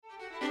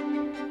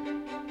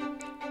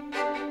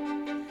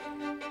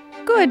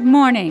Good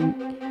morning.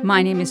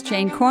 My name is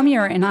Jane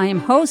Cormier, and I am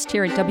host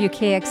here at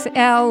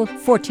WKXL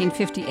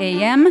 1450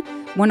 AM,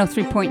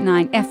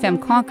 103.9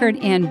 FM Concord,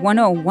 and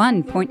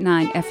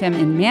 101.9 FM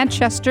in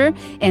Manchester.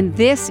 And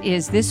this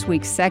is this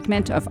week's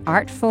segment of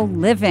Artful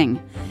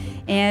Living.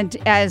 And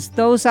as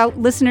those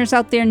listeners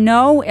out there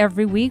know,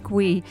 every week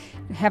we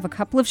have a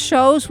couple of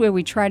shows where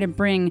we try to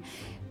bring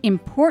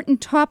important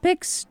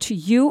topics to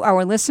you,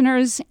 our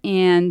listeners,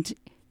 and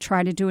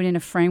try to do it in a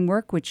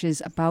framework which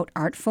is about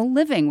artful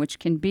living, which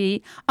can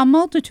be a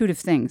multitude of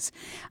things.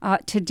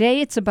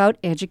 Today it's about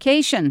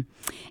education.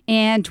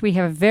 And we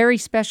have a very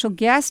special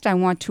guest. I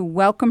want to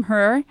welcome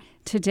her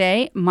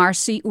today,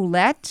 Marcy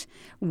Ouellette.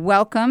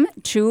 Welcome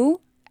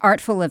to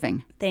Artful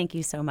Living. Thank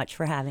you so much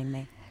for having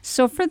me.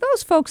 So for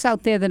those folks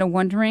out there that are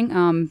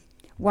wondering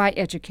why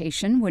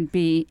education would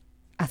be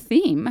a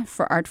theme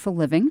for Artful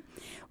Living,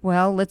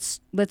 well, let's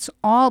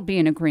all be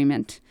in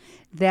agreement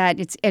that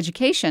it's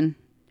education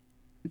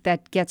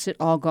that gets it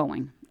all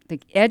going. The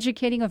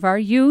educating of our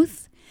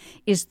youth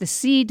is the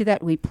seed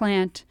that we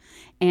plant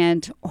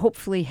and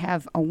hopefully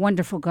have a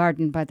wonderful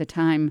garden by the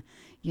time,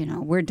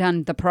 we're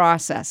done the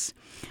process.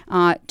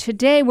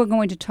 Today we're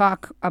going to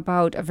talk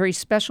about a very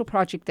special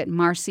project that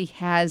Marcy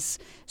has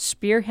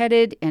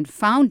spearheaded and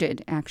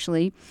founded,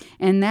 actually,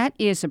 and that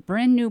is a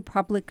brand new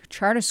public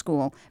charter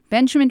school,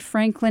 Benjamin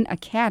Franklin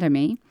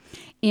Academy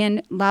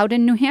in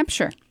Loudon, New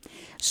Hampshire.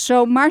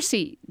 So,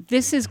 Marcy,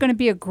 this is going to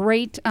be a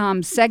great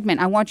segment.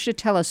 I want you to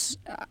tell us,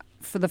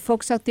 for the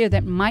folks out there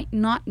that might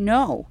not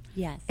know,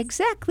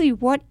 exactly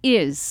what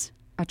is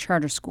a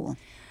charter school?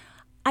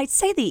 I'd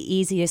say the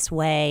easiest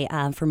way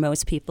for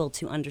most people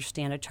to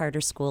understand a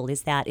charter school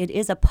is that it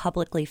is a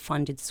publicly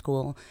funded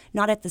school,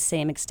 not at the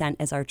same extent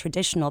as our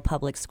traditional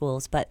public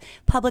schools, but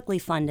publicly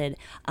funded,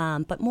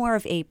 but more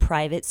of a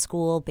private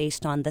school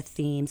based on the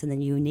themes and the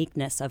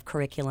uniqueness of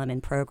curriculum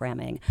and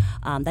programming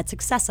that's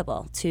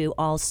accessible to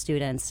all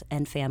students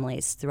and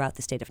families throughout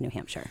the state of New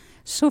Hampshire.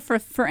 So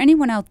for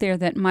anyone out there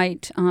that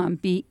might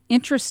be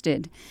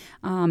interested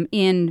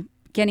in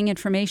getting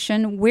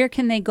information, where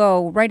can they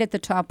go? Right at the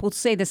top, we'll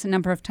say this a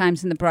number of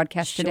times in the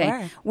broadcast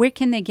today. Where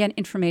can they get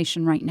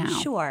information right now?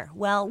 Sure.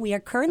 Well, we are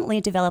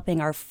currently developing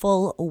our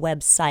full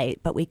website,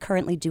 but we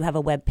currently do have a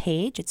web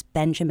page. It's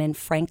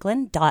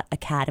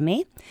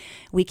benjaminfranklin.academy.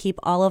 We keep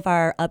all of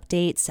our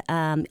updates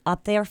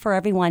up there for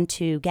everyone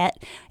to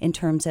get in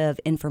terms of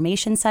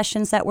information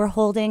sessions that we're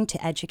holding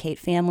to educate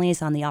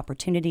families on the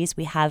opportunities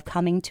we have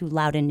coming to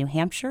Loudon, New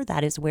Hampshire.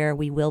 That is where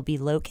we will be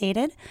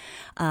located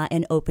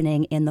and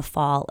opening in the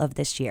fall of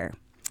this year.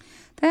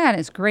 That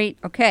is great.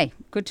 Okay,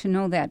 good to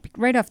know that.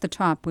 Right off the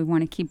top, we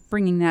want to keep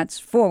bringing that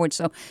forward.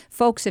 So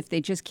folks, if they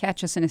just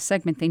catch us in a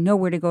segment, they know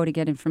where to go to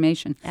get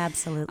information.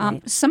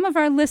 Absolutely. Some of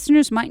our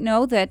listeners might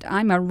know that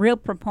I'm a real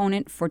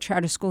proponent for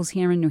charter schools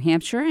here in New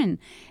Hampshire, and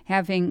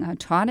having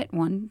taught at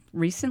one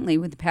recently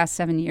with the past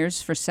 7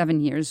 years, for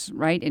 7 years,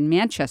 right, in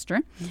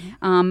Manchester,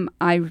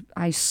 I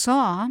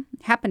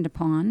happened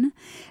upon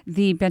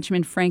the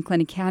Benjamin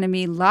Franklin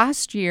Academy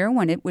last year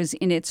when it was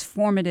in its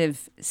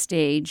formative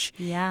stage,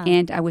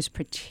 and I was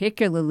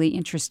particularly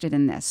interested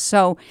in this.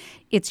 So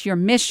it's your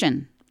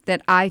mission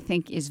that I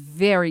think is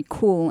very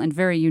cool and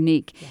very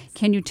unique. Yes.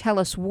 Can you tell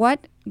us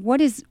what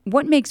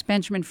makes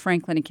Benjamin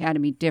Franklin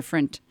Academy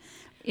different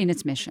in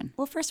its mission?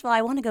 Well, first of all,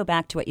 I want to go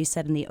back to what you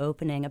said in the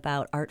opening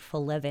about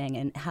artful living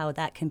and how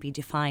that can be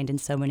defined in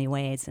so many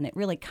ways, and it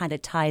really kind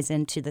of ties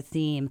into the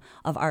theme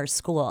of our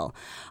school.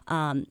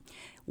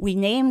 We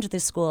named the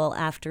school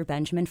after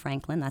Benjamin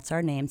Franklin. That's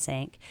our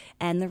namesake.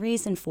 And the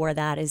reason for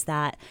that is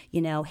that,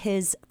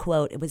 his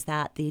quote, it was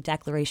that the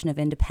Declaration of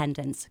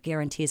Independence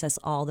guarantees us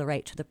all the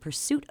right to the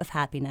pursuit of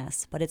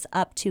happiness, but it's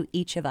up to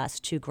each of us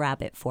to grab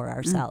it for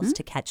ourselves,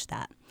 to catch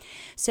that.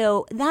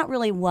 So that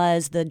really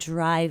was the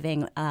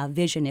driving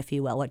vision, if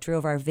you will. What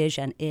drove our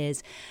vision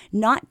is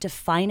not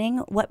defining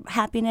what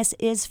happiness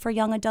is for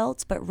young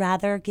adults, but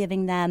rather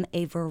giving them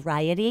a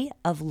variety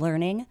of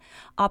learning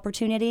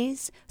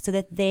opportunities so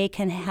that they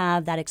can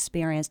have that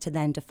experience to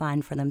then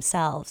define for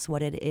themselves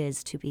what it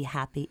is to be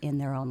happy in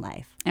their own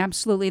life.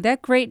 Absolutely.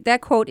 That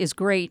quote is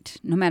great,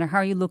 no matter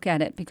how you look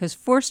at it, because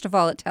first of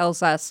all, it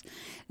tells us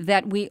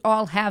that we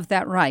all have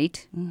that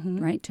right,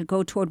 right, to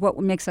go toward what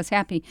makes us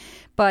happy.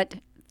 But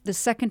the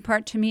second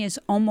part to me is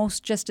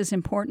almost just as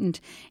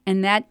important,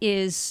 and that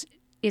is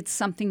it's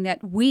something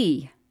that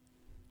we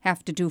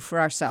have to do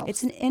for ourselves.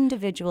 It's an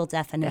individual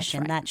definition,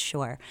 that's right. That's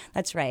sure.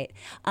 That's right.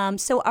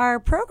 So our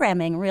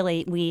programming,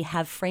 really, we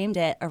have framed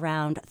it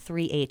around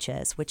 3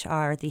 H's, which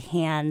are the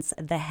hands,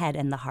 the head,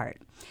 and the heart.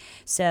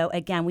 So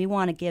again, we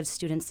want to give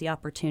students the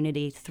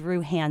opportunity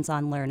through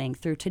hands-on learning,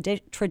 through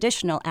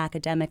traditional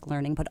academic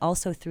learning, but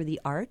also through the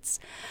arts,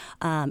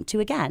 to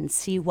again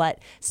see what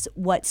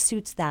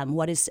suits them,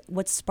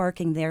 what's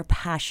sparking their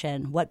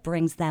passion, what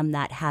brings them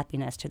that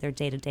happiness to their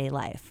day-to-day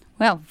life.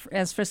 Well,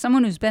 as for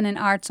someone who's been in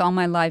arts all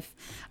my life,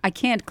 I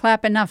can't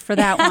clap enough for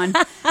that one.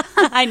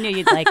 I knew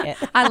you'd like it.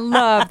 I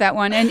love that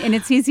one, and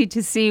it's easy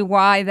to see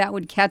why that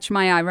would catch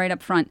my eye right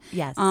up front.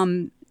 Yes.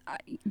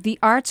 The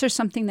arts are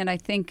something that I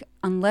think,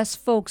 unless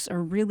folks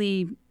are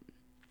really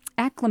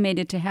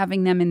acclimated to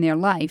having them in their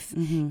life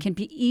can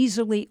be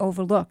easily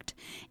overlooked.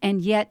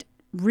 And yet,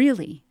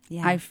 really,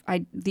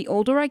 the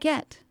older I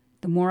get,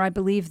 the more I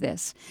believe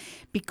this,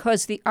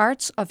 because the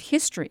arts of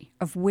history,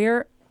 of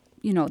where,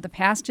 the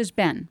past has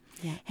been,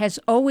 has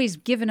always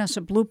given us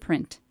a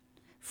blueprint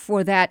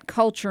for that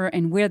culture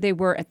and where they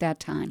were at that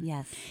time.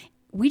 Yes.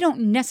 We don't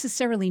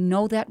necessarily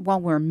know that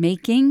while we're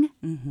making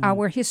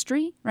our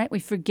history, right? We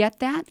forget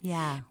that.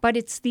 Yeah. But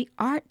it's the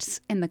arts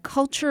and the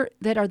culture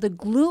that are the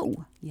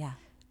glue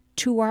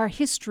to our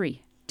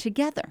history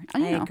together.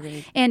 I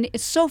agree. And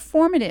it's so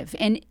formative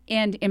and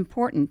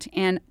important.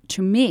 And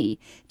to me,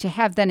 to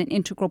have that an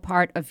integral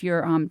part of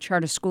your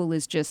charter school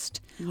is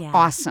just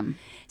awesome.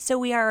 So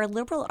we are a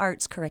liberal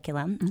arts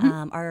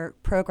curriculum. Our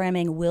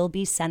programming will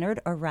be centered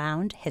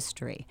around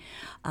history.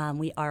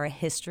 We are a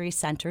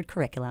history-centered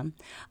curriculum.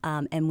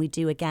 And we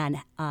do,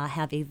 again,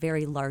 have a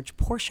very large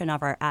portion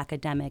of our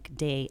academic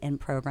day and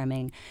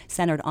programming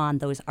centered on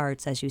those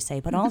arts, as you say,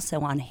 but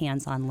also on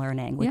hands-on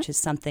learning, which is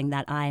something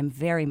that I'm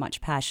very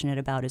much passionate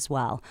about as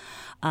well.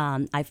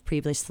 I've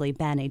previously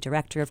been a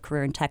director of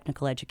career and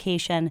technical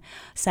education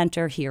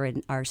center here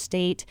in our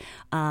state,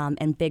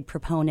 and big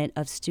proponent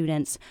of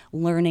students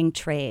learning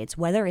trades,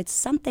 whether it's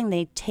something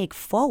they take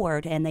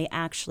forward and they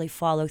actually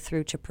follow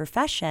through to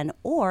profession,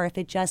 or if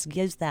it just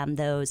gives them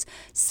those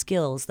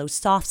skills, those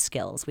soft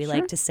skills, we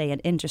like to say in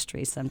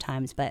industry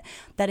sometimes, but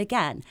that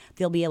again,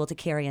 they'll be able to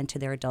carry into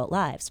their adult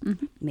lives.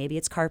 Maybe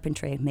it's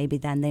carpentry. Maybe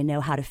then they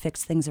know how to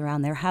fix things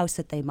around their house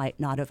that they might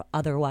not have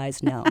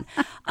otherwise known.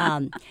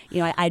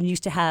 I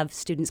used to have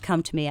students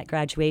come to me at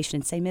graduation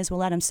and say, Ms.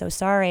 Willette, I'm so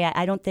sorry.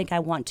 I don't think I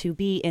want to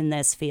be in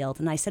this field.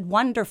 And I said,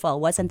 wonderful.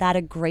 Wasn't that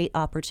a great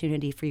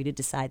opportunity for you to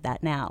decide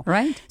that now?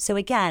 Right. So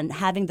again,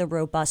 having the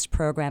robust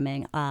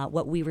programming,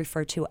 what we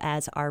refer to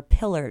as our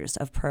pillars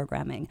of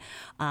programming,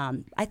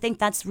 I think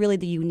that's really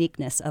the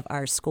uniqueness of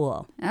our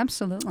school.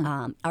 Absolutely.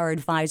 Our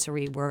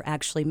advisory, we're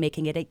actually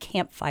making it a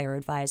campfire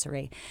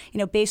advisory,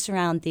 based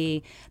around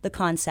the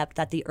concept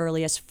that the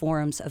earliest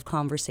forms of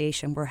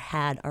conversation were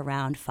had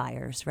around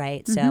fires,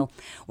 right? So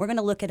we're going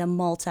to look at a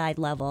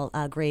multi-level,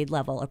 grade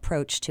level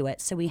approach to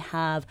it. So we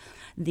have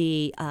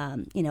the,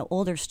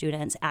 older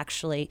students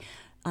actually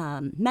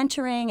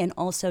mentoring and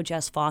also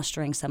just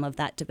fostering some of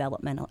that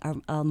development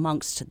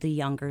amongst the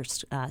younger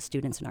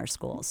students in our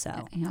schools.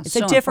 So it's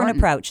a different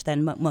approach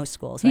than most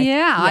schools. Right?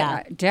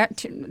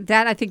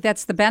 I think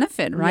that's the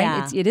benefit, right?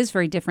 Yeah. It is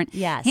very different.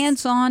 Yes.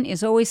 Hands-on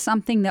is always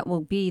something that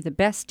will be the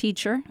best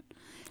teacher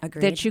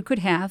that you could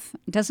have.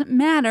 It doesn't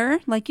matter,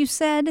 like you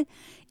said,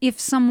 if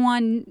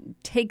someone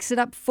takes it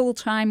up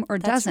full-time or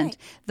doesn't. Right.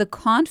 The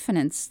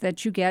confidence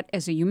that you get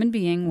as a human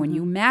being when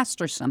you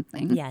master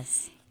something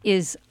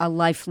is a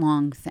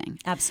lifelong thing.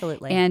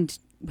 Absolutely. And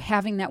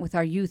having that with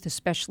our youth,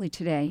 especially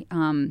today.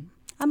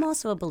 I'm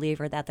also a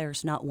believer that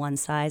there's not one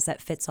size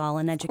that fits all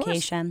in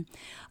education.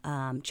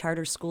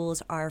 Charter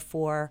schools are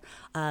for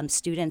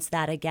students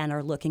that, again,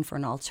 are looking for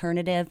an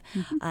alternative.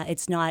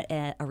 It's not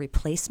a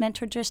replacement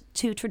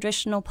to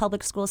traditional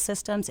public school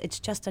systems. It's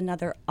just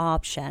another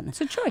option. It's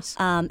a choice.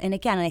 And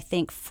again, I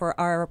think for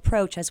our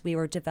approach as we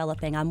were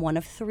developing, I'm one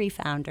of 3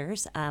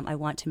 founders. I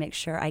want to make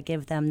sure I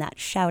give them that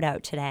shout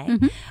out today.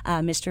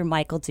 Mr.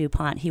 Michael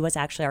DuPont, he was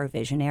actually our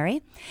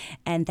visionary.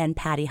 And then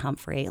Patty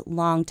Humphrey,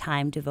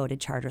 longtime devoted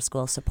charter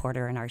school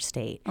supporter in our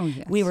state. Oh,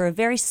 yes. We were a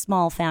very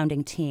small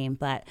founding team,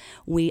 but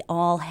we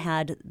all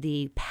had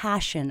the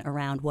passion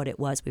around what it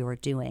was we were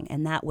doing,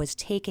 and that was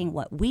taking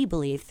what we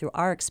believe through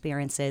our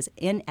experiences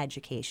in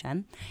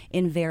education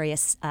in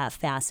various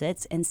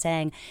facets and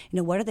saying,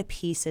 what are the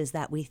pieces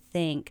that we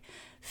think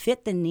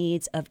fit the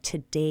needs of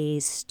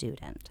today's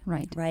student.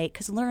 Right.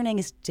 Because learning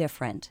is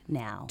different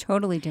now.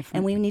 Totally different.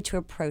 And we need to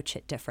approach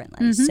it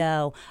differently.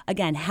 So,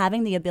 again,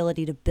 having the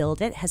ability to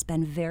build it has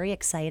been very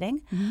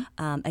exciting.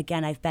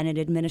 Again, I've been an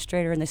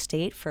administrator in the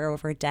state for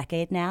over a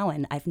decade now,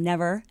 and I've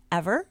never,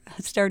 ever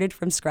started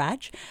from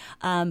scratch.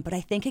 But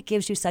I think it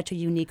gives you such a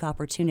unique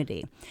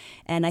opportunity.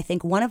 And I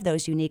think one of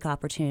those unique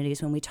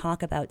opportunities when we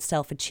talk about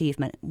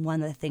self-achievement,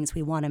 one of the things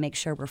we want to make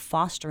sure we're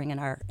fostering in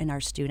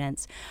our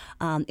students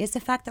is the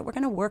fact that we're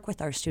going to work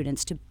with our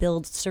students to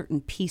build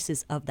certain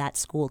pieces of that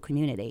school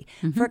community.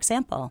 For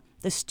example,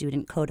 the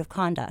student code of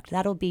conduct.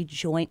 That'll be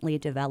jointly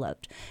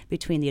developed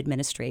between the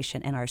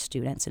administration and our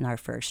students in our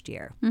first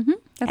year.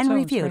 And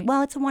reviewed. Great.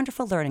 Well, it's a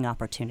wonderful learning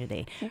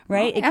opportunity,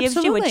 right? It gives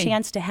you a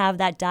chance to have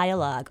that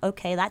dialogue.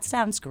 Okay, that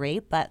sounds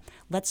great, but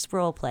let's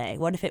role play.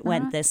 What if it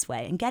went this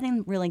way? And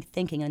getting really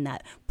thinking in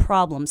that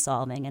problem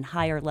solving and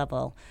higher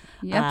level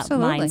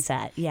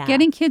mindset. Yeah.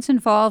 Getting kids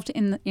involved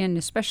in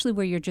especially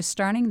where you're just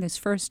starting this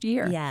first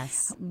year.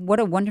 Yes.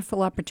 What a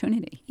wonderful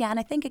opportunity. Yeah, and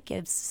I think it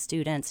gives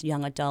students,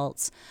 young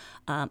adults,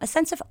 a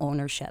sense of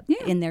ownership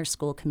in their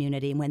school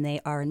community when they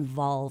are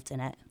involved in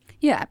it.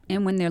 Yeah,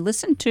 and when they're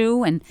listened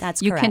to and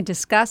that's you correct. Can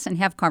discuss and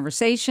have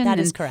conversation. That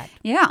is correct.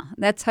 Yeah,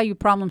 that's how you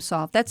problem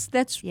solve. That's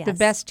yes. the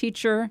best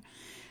teacher.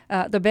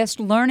 The best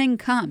learning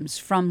comes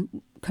from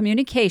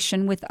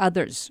communication with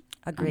others.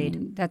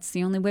 Agreed. That's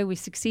the only way we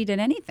succeed at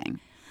anything.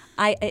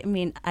 I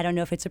mean, I don't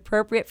know if it's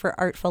appropriate for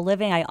Artful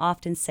Living. I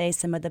often say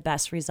some of the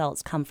best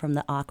results come from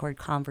the awkward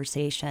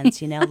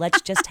conversations.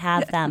 Let's just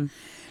have them.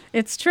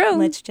 It's true.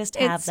 Let's just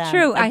have them. It's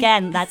true.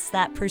 Again, that's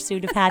that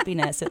pursuit of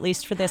happiness, at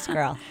least for this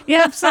girl.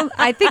 Yeah, so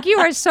I think you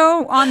are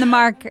so on the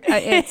mark.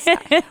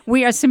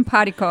 We are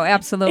simpatico,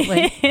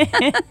 absolutely.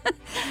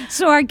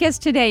 So our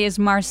guest today is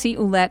Marcy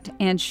Ouellette,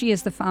 and she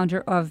is the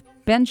founder of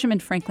Benjamin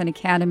Franklin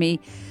Academy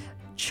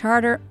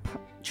Chartered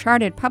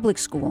Public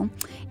School.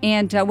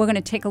 And we're going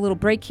to take a little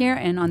break here,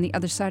 and on the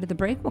other side of the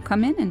break, we'll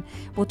come in and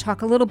we'll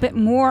talk a little bit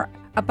more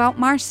about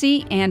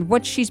Marcy and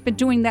what she's been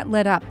doing that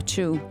led up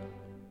to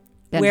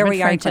Benjamin where we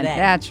Franklin. are today.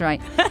 That's right.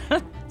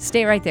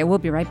 Stay right there. We'll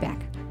be right back.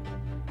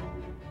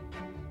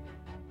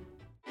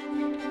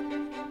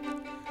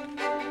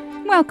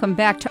 Welcome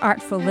back to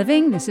Artful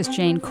Living. This is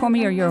Jane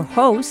Cormier, your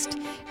host.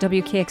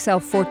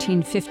 WKXL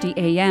 1450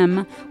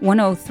 AM,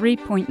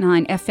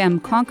 103.9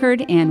 FM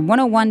Concord, and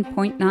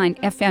 101.9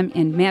 FM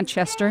in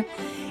Manchester.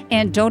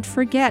 And don't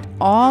forget,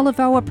 all of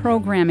our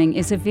programming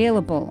is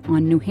available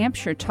on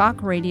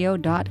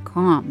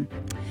NewHampshireTalkRadio.com.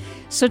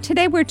 So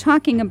today we're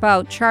talking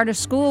about charter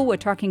school, we're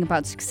talking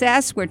about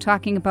success, we're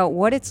talking about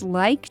what it's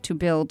like to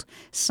build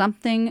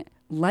something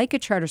like a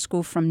charter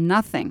school from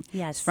nothing.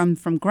 Yes. From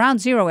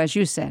ground zero, as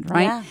you said,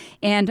 right? Yeah.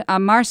 And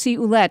Marcy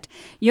Ouellette,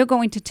 you're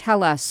going to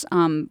tell us,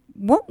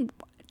 what,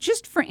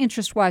 just for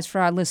interest-wise for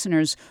our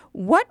listeners,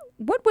 what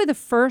were the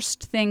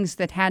first things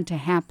that had to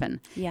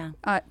happen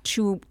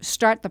to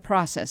start the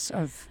process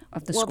of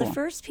the school? Well, the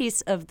first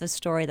piece of the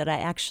story that I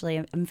actually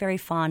am very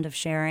fond of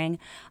sharing,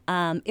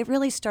 it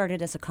really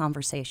started as a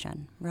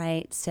conversation,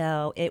 right?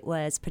 So it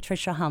was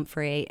Patricia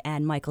Humphrey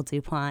and Michael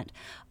DuPont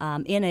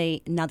in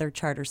another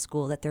charter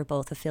school that they're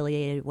both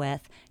affiliated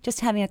with,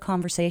 just having a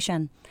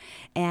conversation.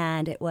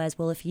 And it was,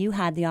 well, if you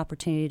had the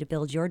opportunity to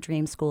build your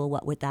dream school,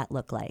 what would that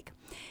look like?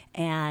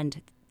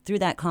 And through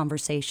that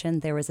conversation,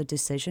 there was a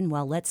decision,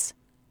 well, let's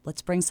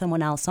bring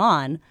someone else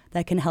on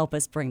that can help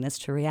us bring this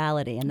to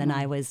reality. And then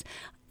I was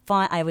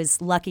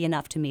lucky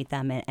enough to meet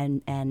them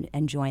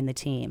and join the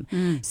team.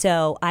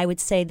 So I would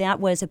say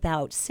that was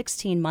about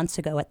 16 months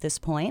ago at this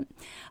point.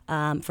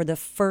 For the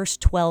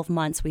first 12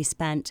 months, we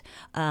spent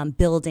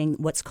building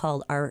what's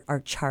called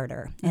our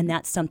charter. And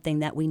that's something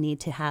that we need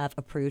to have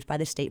approved by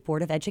the State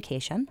Board of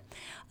Education.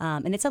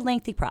 And it's a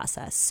lengthy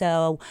process.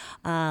 So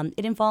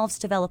it involves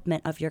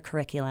development of your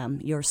curriculum,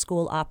 your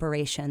school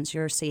operations,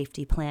 your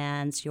safety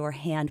plans, your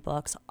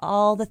handbooks,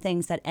 all the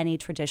things that any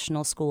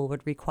traditional school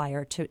would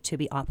require to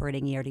be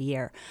operating year to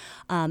year.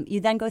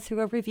 You then go through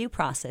a review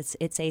process.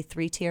 It's a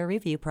 3-tier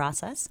review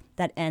process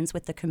that ends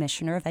with the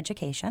Commissioner of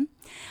Education,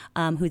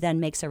 who then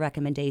makes a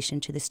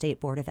recommendation to the State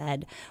Board of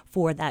Ed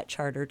for that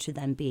charter to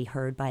then be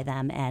heard by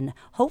them. And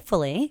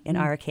hopefully, in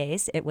our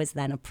case, it was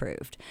then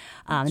approved.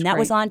 And that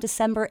was on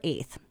December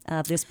 8th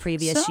of this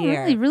previous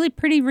year. Really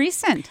pretty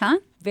recent, huh?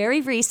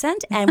 Very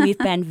recent, and we've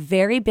been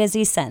very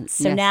busy since.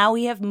 So Yes. now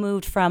we have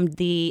moved from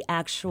the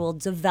actual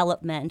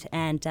development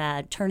and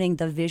turning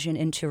the vision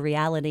into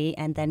reality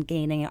and then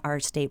gaining our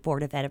State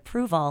Board of Ed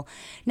approval.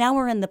 Now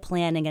we're in the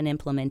planning and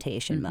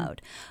implementation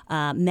mode.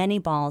 Many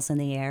balls in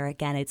the air.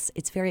 Again,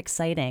 it's very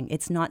exciting.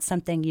 It's not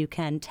something you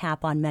can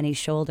tap on many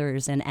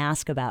shoulders and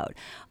ask about.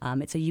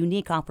 It's a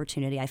unique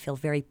opportunity. I feel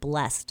very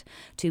blessed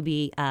to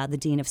be the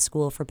Dean of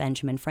School for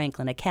Benjamin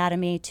Franklin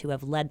Academy, to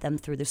have led them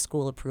through the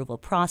school approval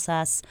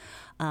process,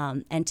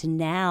 and to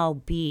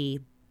now be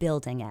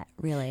building it,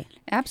 really.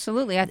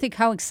 Absolutely. I think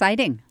how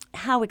exciting.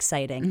 How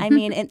exciting. I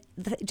mean,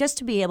 just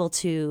to be able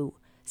to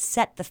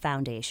set the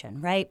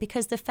foundation, right?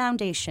 Because the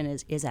foundation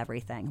is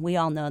everything. We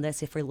all know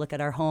this if we look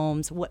at our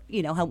homes,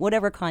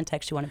 whatever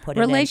context you want to put it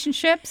in.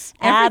 Relationships,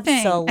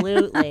 everything.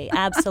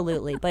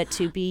 Absolutely. But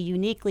to be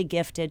uniquely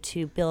gifted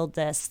to build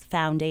this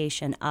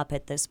foundation up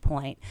at this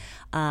point.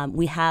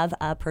 We have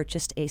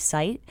purchased a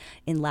site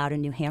in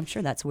Loudon, New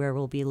Hampshire. That's where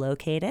we'll be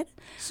located.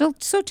 So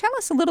tell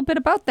us a little bit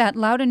about that.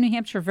 Loudon, New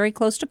Hampshire, very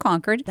close to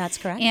Concord. That's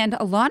correct. And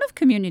a lot of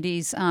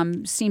communities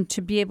seem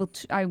to be able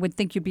to, I would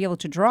think you'd be able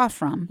to draw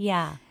from.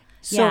 Yeah.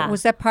 So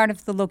was that part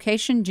of the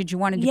location? Did you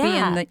want it to be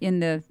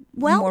in the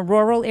more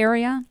rural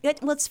area?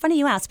 Well, it's funny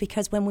you ask,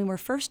 because when we were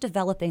first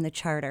developing the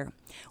charter,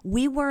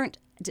 we weren't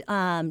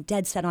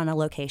dead set on a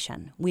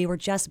location. We were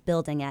just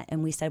building it,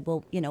 and we said,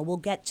 well, we'll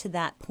get to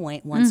that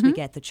point once we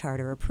get the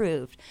charter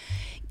approved.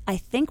 I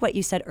think what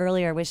you said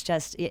earlier was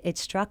just, it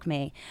struck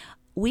me.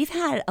 We've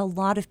had a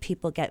lot of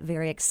people get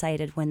very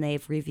excited when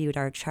they've reviewed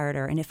our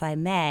charter. And if I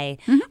may,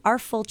 our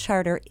full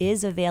charter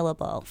is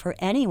available for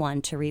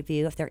anyone to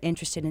review if they're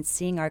interested in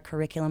seeing our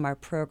curriculum, our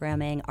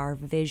programming, our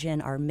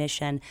vision, our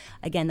mission.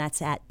 Again,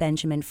 that's at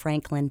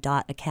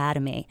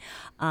benjaminfranklin.academy.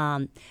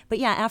 But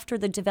yeah, after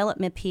the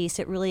development piece,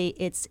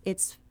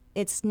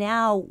 it's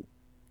now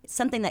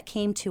something that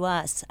came to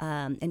us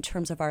in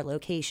terms of our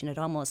location. It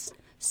almost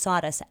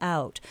sought us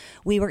out.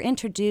 We were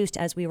introduced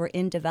as we were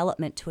in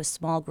development to a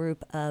small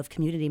group of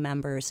community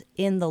members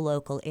in the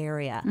local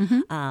area,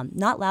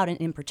 not Loudoun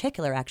in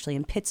particular, actually,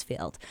 in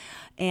Pittsfield.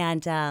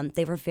 And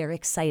they were very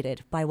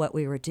excited by what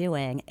we were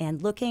doing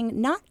and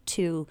looking not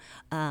to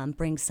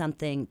bring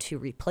something to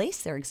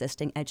replace their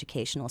existing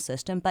educational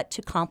system, but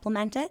to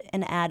complement it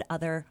and add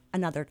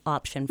another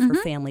option for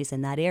families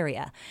in that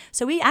area.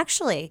 So we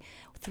actually,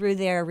 through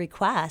their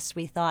request,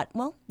 we thought,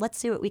 well, let's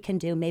see what we can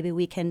do. Maybe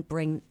we can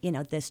bring,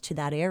 this to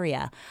that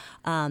area.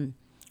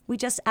 We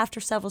just, after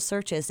several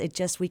searches,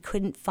 we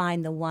couldn't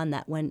find the one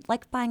that went,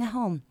 like buying a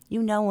home.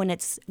 When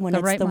it's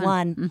the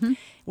one. Mm-hmm.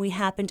 We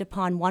happened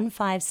upon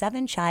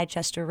 157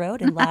 Chichester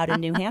Road in Loudoun,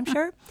 New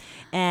Hampshire,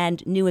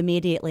 and knew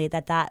immediately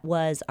that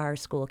was our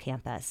school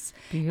campus.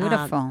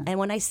 Beautiful. And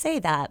when I say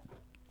that,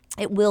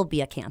 it will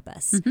be a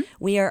campus.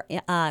 We are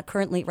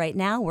currently right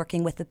now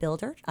working with the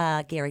builder,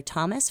 Gary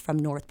Thomas from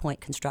North Point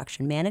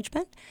Construction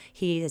Management.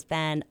 He has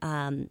been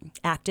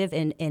active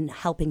in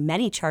helping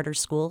many charter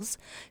schools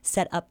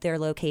set up their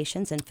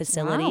locations and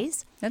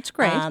facilities. Wow. That's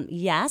great.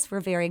 Yes, we're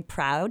very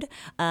proud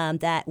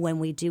that when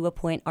we do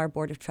appoint our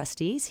board of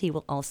trustees, he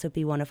will also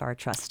be one of our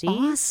trustees.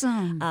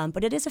 Awesome.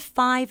 But it is a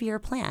 5-year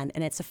plan,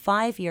 and it's a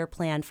 5-year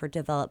plan for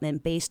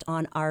development based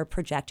on our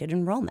projected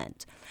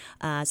enrollment.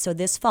 So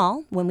this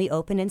fall, when we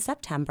open in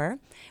September,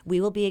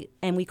 we will be,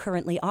 and we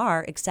currently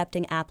are,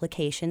 accepting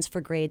applications for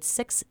grades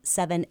 6,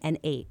 7, and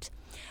 8.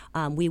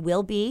 We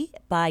will be,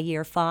 by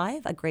year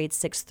 5, a grade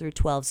 6 through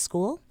 12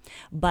 school,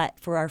 but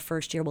for our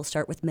first year, we'll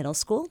start with middle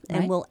school,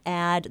 and we'll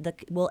add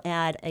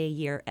a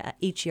year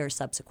each year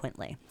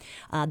subsequently.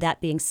 That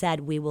being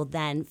said, we will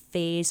then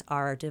phase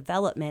our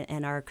development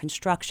and our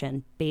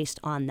construction based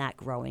on that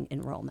growing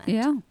enrollment.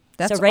 Yeah.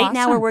 That's so right awesome.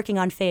 now we're working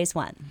on phase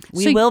 1.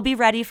 We will be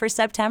ready for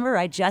September.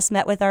 I just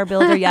met with our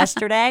builder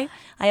yesterday.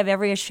 I have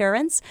every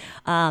assurance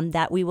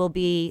that we will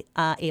be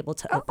able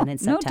to open in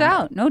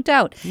September. No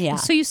doubt. Yeah.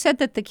 So you said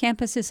that the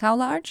campus is how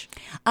large?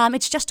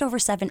 It's just over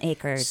 7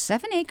 acres.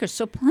 7 acres,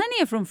 so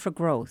plenty of room for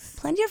growth.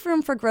 Plenty of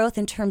room for growth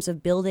in terms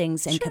of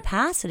buildings and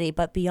capacity,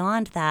 but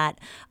beyond that,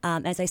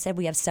 as I said,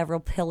 we have several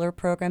pillar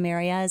program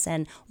areas,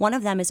 and one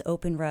of them is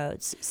open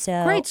roads.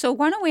 So Great. So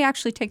why don't we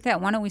actually take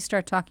that? Why don't we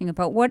start talking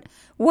about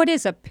what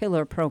is a pillar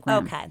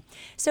program? Okay.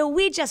 So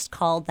we just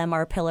called them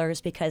our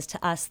pillars because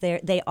to us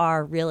they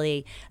are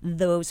really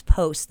those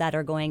posts that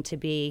are going to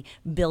be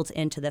built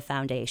into the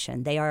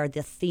foundation. They are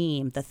the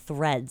theme, the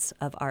threads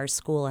of our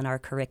school and our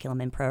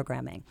curriculum and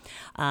programming.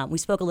 We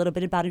spoke a little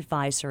bit about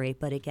advisory,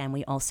 but again,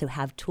 we also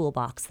have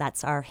Toolbox.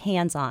 That's our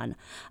hands-on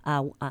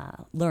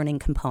learning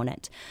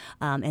component.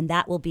 And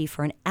that will be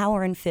for an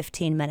hour and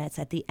 15 minutes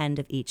at the end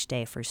of each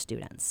day for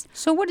students.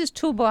 So what does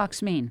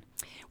Toolbox mean?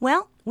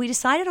 Well, we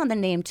decided on the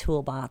name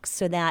Toolbox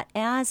so that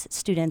as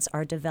students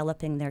are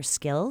developing their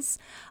skills,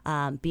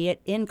 be it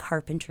in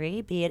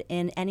carpentry, be it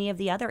in any of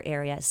the other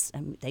areas,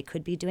 they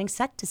could be doing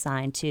set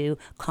design to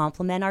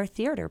complement our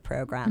theater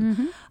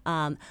program.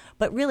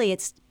 But really,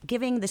 it's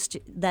giving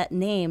that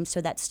name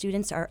so that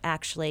students are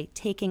actually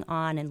taking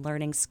on and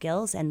learning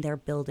skills, and they're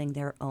building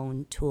their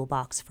own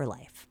toolbox for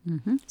life.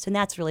 So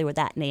that's really where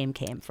that name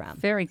came from.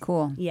 Very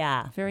cool.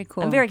 Yeah. Very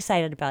cool. I'm very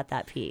excited about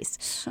that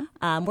piece.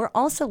 We're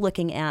also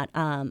looking at,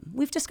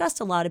 we've discussed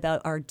a lot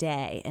about our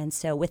day. And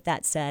so with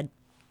that said,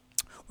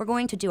 we're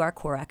going to do our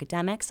core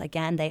academics.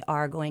 Again, they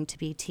are going to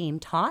be team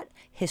taught,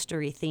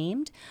 history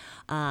themed.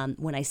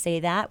 When I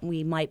say that,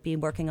 we might be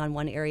working on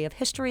one area of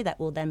history that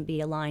will then be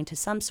aligned to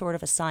some sort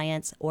of a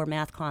science or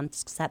math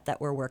concept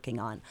that we're working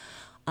on.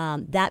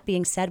 That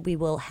being said, we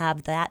will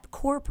have that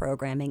core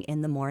programming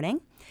in the morning,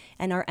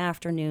 and our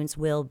afternoons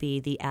will be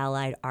the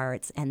allied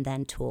arts and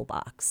then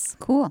Toolbox.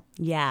 Cool.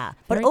 Yeah.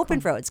 But Very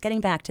open cool. roads,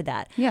 getting back to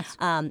that. Yes.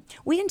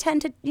 We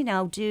intend to,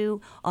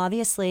 do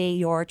obviously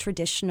your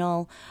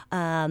traditional,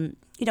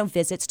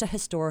 visits to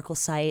historical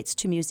sites,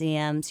 to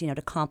museums,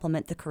 to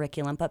complement the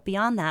curriculum. But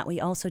beyond that, we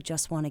also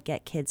just want to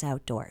get kids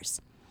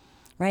outdoors.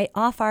 Right?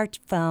 Off our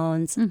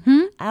phones,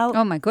 out,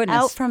 Oh, my goodness.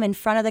 out from in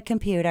front of the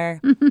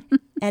computer,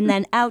 and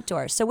then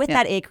outdoors. So with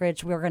that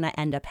acreage, we're going to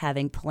end up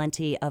having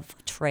plenty of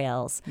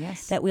trails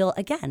Yes. that we'll,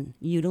 again,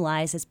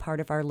 utilize as part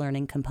of our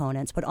learning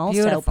components, but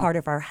also Beautiful. part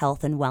of our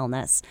health and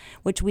wellness,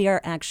 which we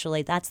are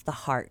actually, that's the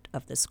heart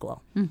of the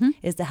school,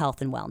 is the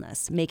health and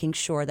wellness, making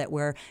sure that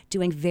we're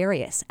doing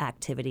various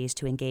activities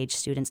to engage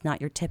students, not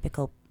your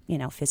typical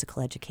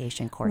physical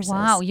education courses.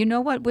 Wow. You know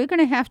what? We're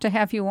going to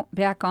have you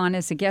back on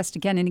as a guest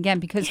again and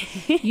again because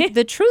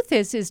the truth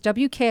is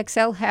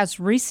WKXL has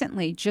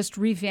recently just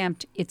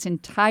revamped its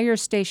entire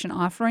station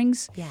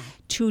offerings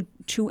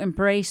to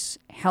embrace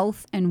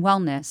health and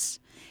wellness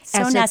So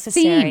as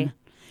necessary. a theme.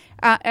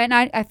 And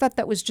I thought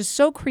that was just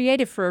so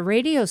creative for a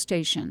radio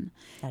station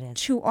That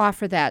is. to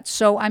offer that.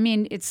 So, I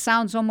mean, it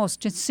sounds almost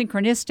just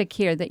synchronistic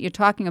here that you're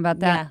talking about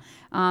that.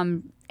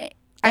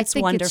 I It's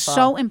think wonderful. it's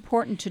so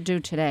important to do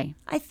today.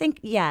 I think,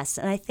 yes,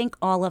 and I think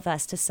all of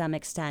us to some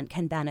extent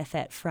can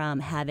benefit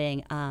from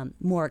having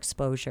more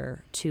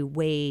exposure to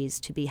ways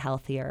to be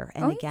healthier.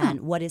 And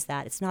again, what is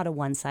that? It's not a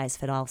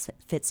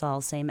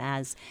one-size-fits-all, same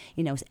as,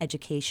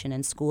 education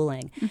and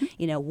schooling.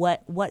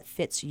 What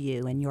fits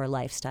you and your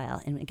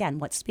lifestyle? And again,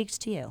 what speaks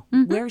to you?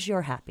 Where's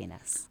your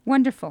happiness?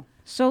 Wonderful.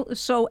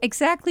 So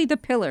exactly the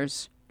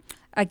pillars.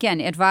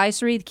 Again,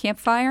 advisory,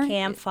 Campfire.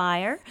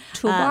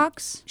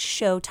 Toolbox.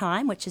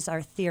 Showtime, which is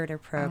our theater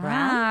program.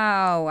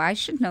 Wow, I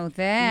should know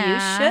that.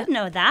 You should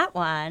know that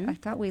one. I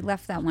thought we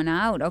left that one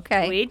out.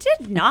 Okay. We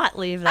did not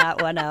leave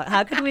that one out.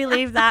 How could we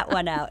leave that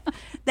one out?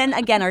 Then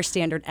again, our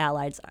standard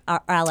allied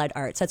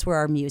arts. That's where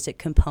our music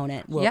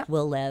component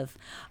will live.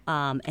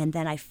 And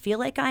then I feel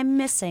like I'm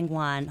missing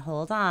one.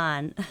 Hold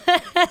on.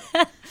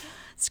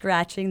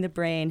 Scratching the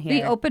brain here.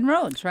 The open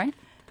roads, right?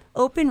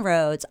 Open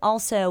roads,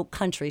 also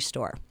country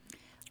store.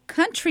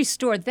 Country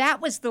store,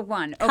 that was the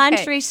one. Okay.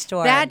 Country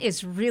store. That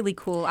is really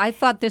cool. I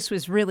thought this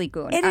was really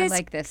good. I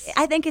like this.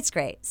 I think it's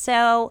great.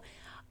 So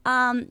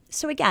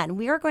again,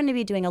 we are going to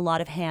be doing a lot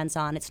of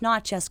hands-on. It's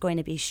not just going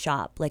to be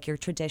shop, like your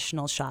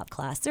traditional shop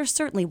class. There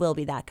certainly will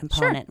be that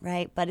component,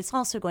 right? But it's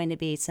also going to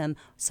be some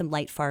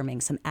light farming,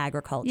 some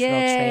agricultural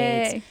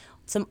trades,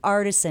 some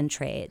artisan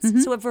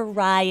trades, so a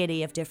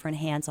variety of different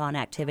hands-on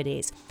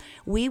activities.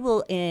 We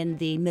will, in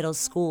the middle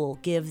school,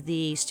 give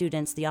the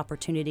students the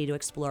opportunity to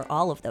explore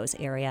all of those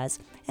areas.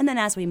 And then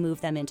as we move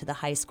them into the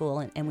high school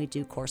and we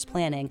do course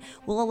planning,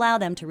 we'll allow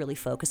them to really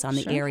focus on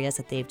the areas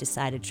that they've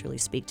decided to really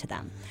speak to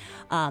them.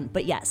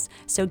 But yes,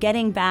 so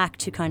getting back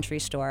to Country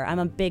Store, I'm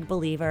a big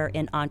believer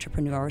in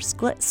entrepreneur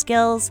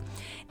skills.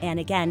 And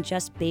again,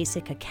 just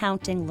basic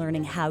accounting,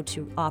 learning how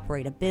to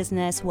operate a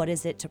business. What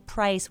is it to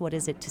price? What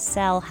is it to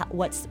sell?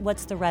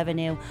 What's the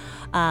revenue?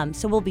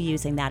 So we'll be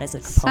using that as a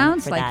component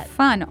Sounds for like that.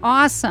 fun.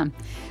 Awesome.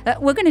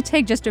 We're going to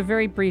take just a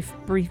very brief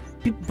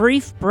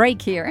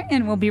break here,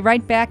 and we'll be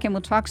right back, and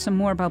we'll talk some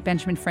more about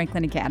Benjamin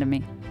Franklin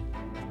Academy.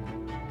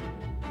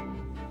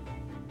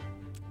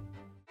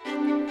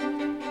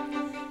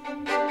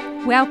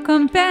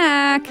 Welcome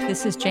back.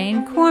 This is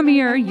Jane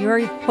Cormier,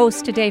 your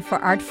host today for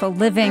Artful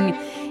Living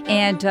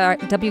and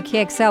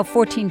WKXL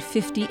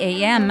 1450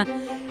 AM,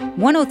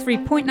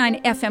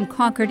 103.9 FM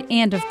Concord,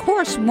 and of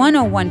course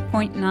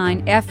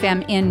 101.9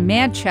 FM in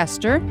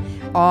Manchester.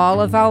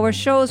 All of our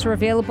shows are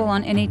available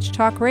on NH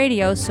Talk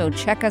Radio, so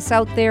check us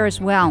out there as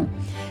well.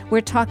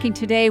 We're talking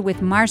today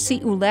with Marcy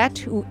Ouellette,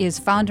 who is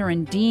founder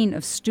and dean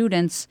of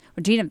students,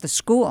 or dean of the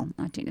school,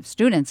 not dean of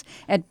students,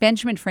 at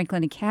Benjamin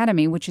Franklin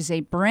Academy, which is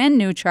a brand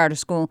new charter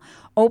school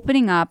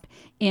opening up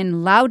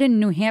in Loudon,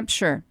 New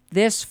Hampshire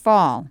this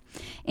fall.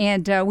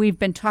 And we've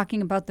been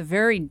talking about the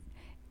very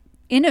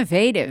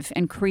innovative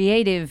and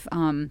creative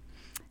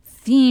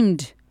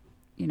themed,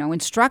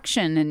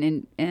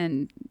 instruction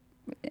and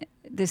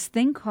this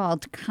thing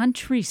called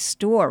Country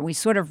Store. We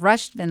sort of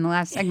rushed in the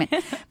last segment,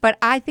 but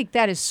I think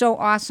that is so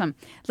awesome.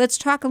 Let's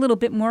talk a little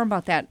bit more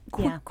about that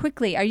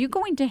quickly. Are you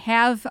going to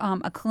have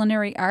a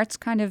culinary arts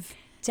kind of...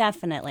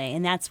 Definitely,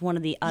 and that's one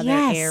of the other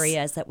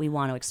areas that we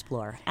want to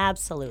explore.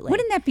 Absolutely.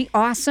 Wouldn't that be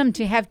awesome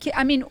to have kids?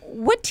 I mean,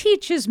 what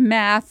teaches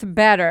math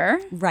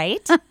better?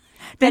 Right.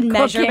 than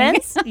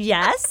measurements?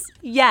 Yes.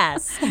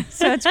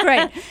 So it's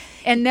great.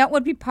 And that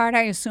would be part,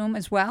 I assume,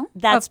 as well,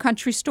 of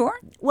Country Store?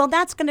 Well,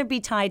 that's going to be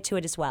tied to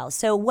it as well.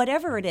 So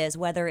whatever it is,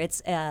 whether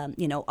it's,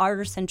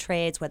 artisan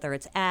trades, whether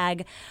it's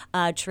ag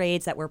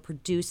trades that we're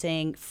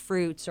producing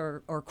fruits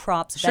or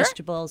crops,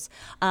 vegetables,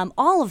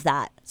 all of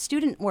that,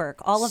 student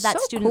work, all of that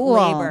student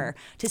labor,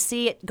 to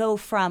see it go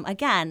from,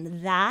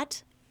 again,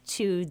 that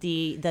to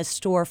the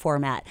store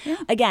format. Yeah.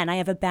 Again, I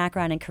have a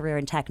background in career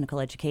and technical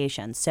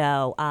education,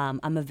 so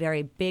I'm a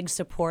very big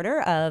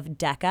supporter of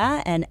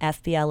DECA and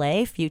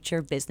FBLA,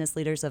 Future Business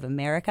Leaders of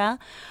America.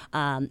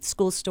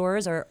 School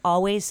stores are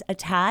always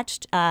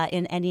attached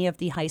in any of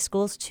the high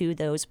schools to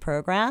those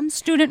programs.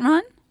 Student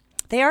run?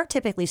 They are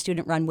typically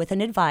student-run with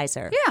an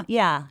advisor.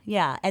 Yeah.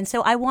 And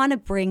so I want to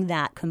bring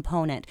that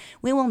component.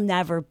 We will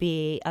never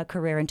be a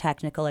career and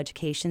technical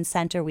education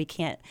center. We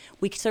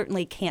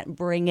certainly can't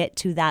bring it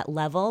to that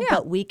level,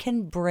 but we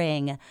can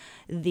bring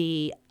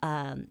the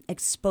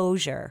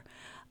exposure,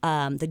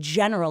 the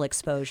general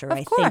exposure,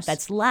 I think,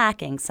 that's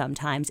lacking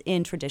sometimes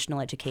in traditional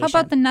education. How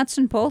about the nuts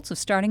and bolts of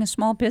starting a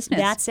small business?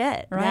 That's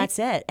it. Right? That's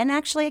it. And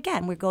actually,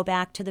 again, we go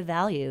back to the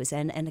values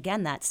and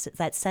again, that's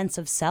that sense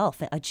of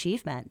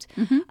self-achievement,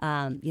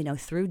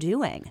 through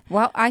doing.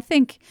 Well, I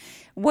think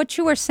what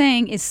you are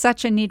saying is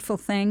such a needful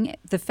thing.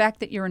 The fact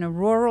that you're in a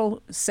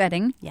rural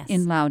setting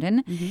in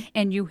Loudon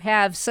and you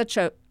have such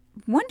a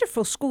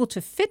wonderful school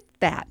to fit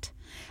that.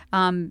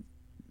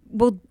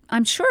 Well,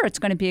 I'm sure it's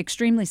going to be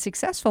extremely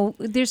successful.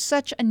 There's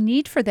such a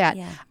need for that.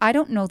 Yeah. I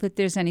don't know that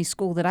there's any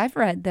school that I've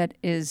read that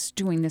is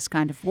doing this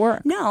kind of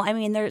work. No, I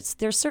mean, there's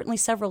certainly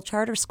several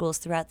charter schools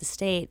throughout the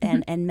state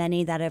and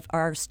many that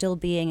are still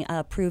being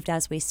approved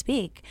as we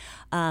speak.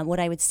 What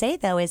I would say,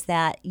 though, is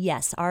that,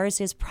 yes,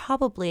 ours is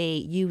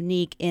probably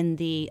unique in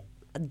the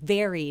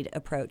varied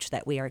approach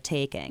that we are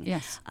taking.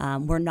 Yes.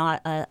 We're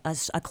not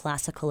a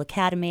classical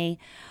academy.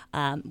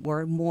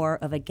 We're more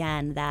of,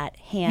 again, that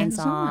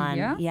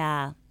hands-on.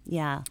 Yeah.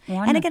 Yeah.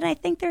 Wonderful. And again, I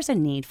think there's a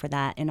need for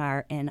that in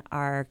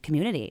our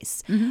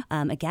communities.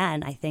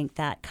 Again, I think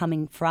that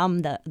coming from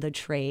the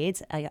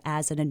trades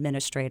as an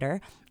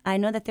administrator, I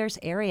know that there's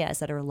areas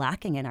that are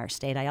lacking in our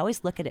state. I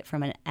always look at it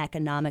from an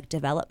economic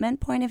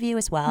development point of view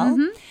as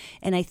well.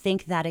 And I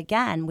think that,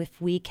 again,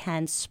 if we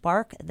can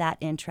spark that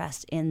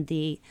interest in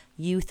the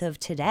youth of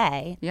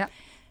today,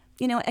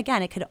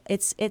 again,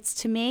 it's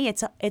to me,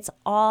 it's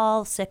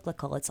all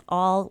cyclical. It's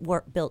all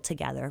built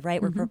together,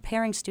 right? We're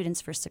preparing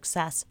students for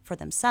success for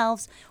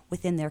themselves,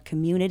 within their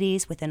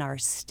communities, within our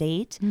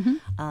state.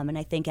 And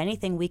I think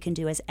anything we can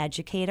do as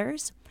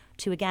educators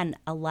to, again,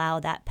 allow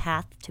that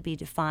path to be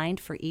defined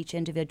for each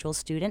individual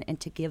student and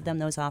to give them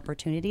those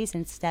opportunities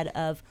instead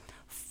of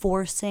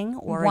forcing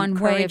or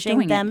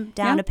encouraging them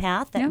down a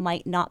path that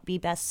might not be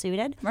best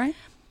suited. Right.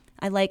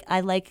 I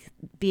like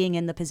being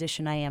in the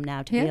position I am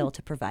now to be able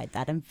to provide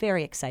that. I'm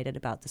very excited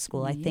about the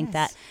school. I think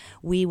that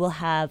we will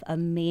have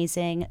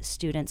amazing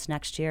students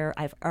next year.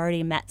 I've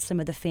already met some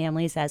of the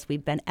families as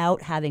we've been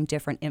out having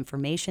different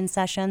information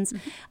sessions.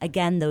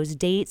 Again, those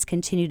dates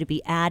continue to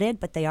be added,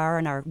 but they are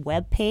on our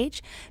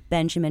webpage,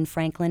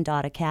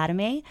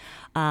 benjaminfranklin.academy.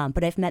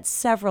 But I've met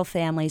several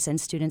families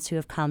and students who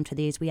have come to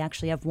these. We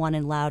actually have one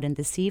in Loudon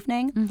this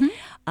evening,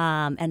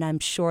 and I'm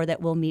sure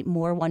that we'll meet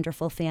more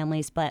wonderful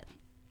families. But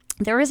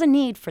there is a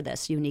need for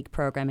this unique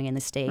programming in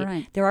the state.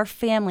 Right. There are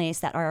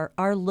families that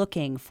are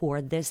looking for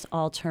this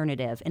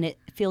alternative, and it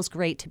feels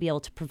great to be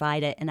able to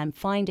provide it. And I'm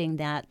finding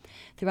that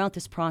throughout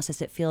this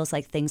process, it feels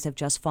like things have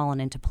just fallen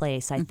into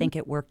place. I think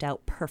it worked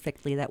out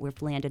perfectly that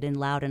we've landed in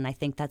Loudon. I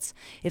think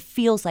it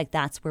feels like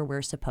that's where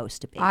we're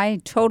supposed to be. I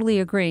totally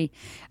agree.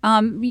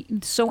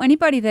 So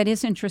anybody that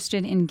is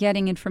interested in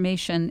getting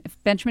information,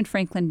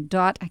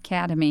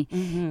 benjaminfranklin.academy,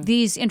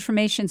 these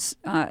information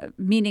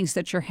meetings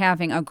that you're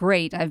having are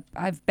great.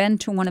 I've been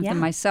to one of them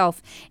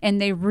myself,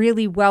 and they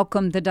really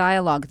welcome the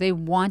dialogue. They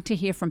want to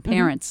hear from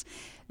parents.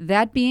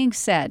 That being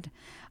said,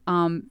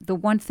 the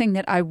one thing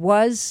that I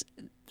was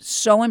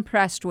so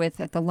impressed with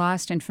at the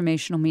last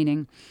informational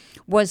meeting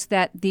was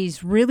that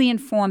these really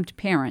informed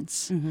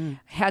parents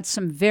had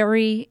some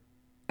very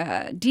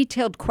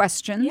detailed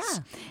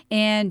questions,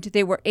 and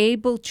they were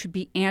able to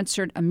be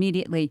answered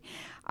immediately.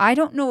 I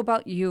don't know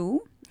about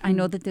you. I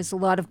know that there's a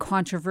lot of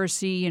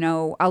controversy,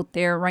 out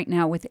there right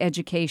now with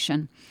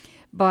education.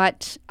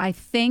 But I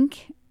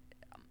think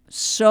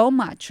so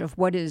much of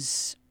what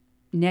is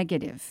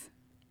negative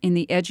in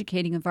the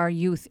educating of our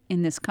youth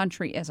in this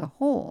country as a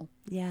whole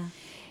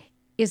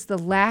is the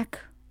lack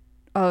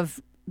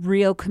of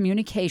real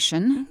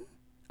communication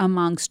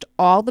amongst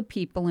all the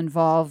people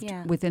involved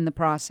within the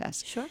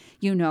process. Sure.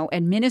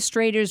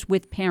 Administrators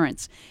with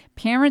parents.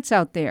 Parents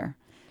out there,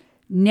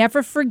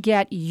 never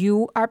forget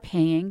you are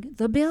paying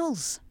the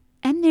bills.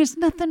 And there's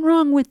nothing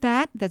wrong with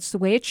that. That's the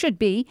way it should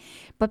be.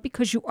 But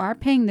because you are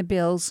paying the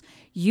bills,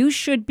 you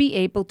should be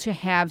able to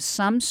have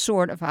some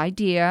sort of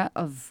idea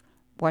of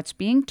what's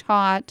being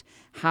taught,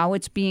 how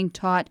it's being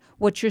taught,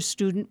 what your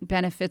student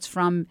benefits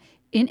from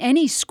in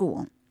any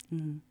school,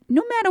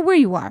 no matter where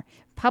you are,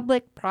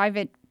 public,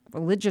 private,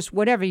 religious,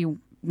 whatever you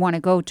want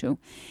to go to.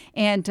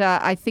 And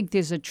I think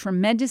there's a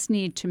tremendous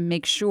need to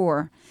make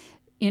sure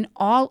in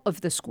all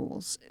of the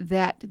schools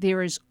that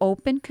there is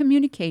open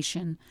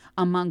communication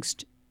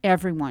amongst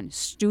everyone,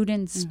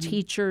 students,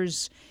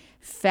 teachers,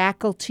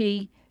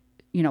 faculty,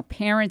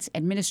 parents,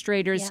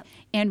 administrators. Yep.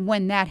 And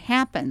when that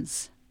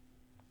happens,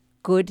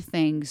 good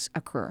things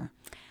occur.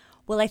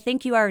 Well, I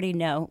think you already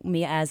know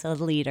me as a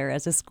leader,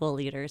 as a school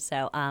leader,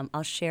 so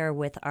I'll share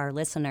with our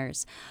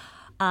listeners.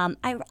 I'm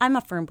a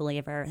firm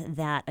believer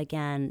that,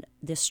 again,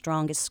 the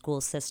strongest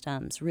school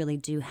systems really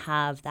do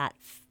have that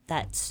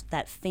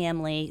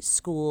family,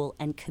 school,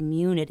 and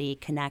community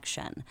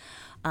connection.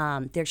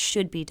 There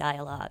should be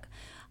dialogue.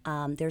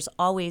 There's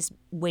always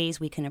ways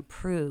we can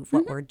improve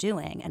what we're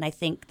doing. And I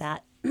think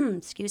that,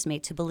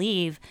 to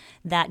believe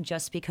that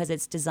just because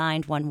it's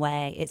designed one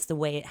way, it's the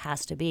way it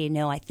has to be.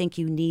 No, I think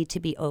you need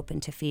to be open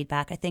to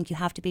feedback. I think you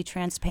have to be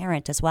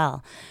transparent as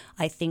well.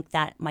 I think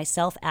that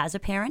myself as a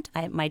parent,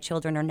 my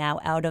children are now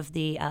out of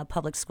the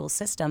public school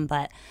system,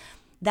 but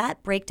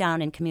that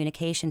breakdown in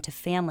communication to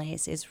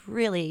families is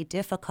really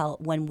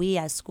difficult when we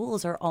as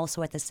schools are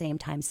also at the same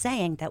time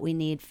saying that we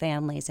need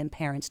families and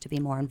parents to be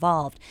more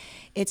involved.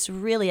 It's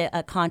really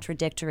a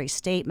contradictory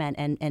statement,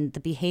 and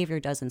the behavior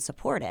doesn't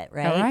support it,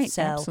 right? All right,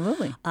 so,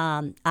 absolutely.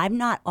 I'm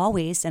not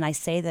always, and I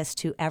say this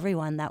to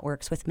everyone that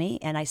works with me,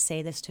 and I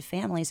say this to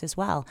families as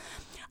well,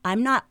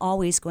 I'm not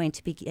always going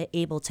to be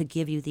able to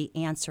give you the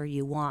answer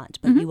you want,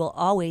 but you will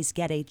always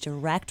get a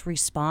direct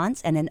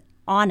response and an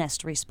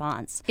honest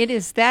response. That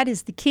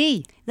is the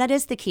key. That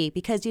is the key,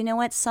 because you know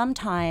what?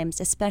 Sometimes,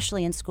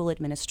 especially in school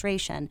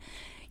administration,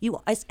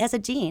 as a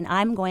dean,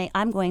 I'm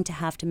going to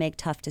have to make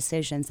tough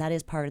decisions. That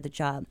is part of the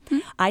job.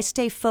 I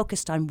stay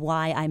focused on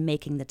why I'm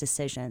making the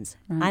decisions.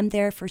 I'm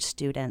there for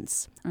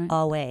students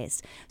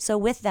always. So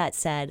with that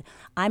said,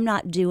 I'm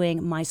not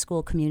doing my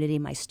school community,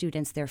 my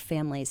students, their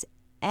families,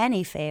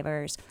 any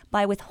favors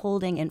by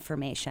withholding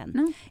information.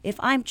 No. If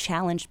I'm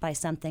challenged by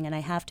something and I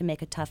have to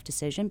make a tough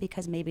decision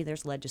because maybe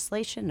there's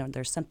legislation or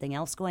there's something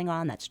else going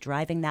on that's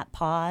driving that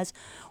pause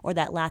or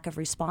that lack of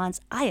response,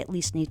 I at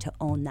least need to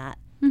own that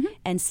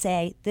and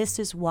say, this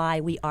is why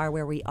we are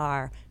where we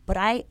are. But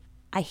I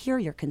hear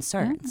your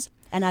concerns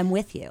and I'm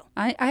with you.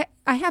 I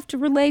have to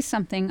relay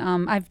something.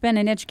 I've been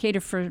an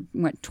educator for,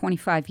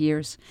 25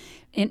 years.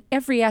 In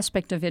every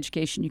aspect of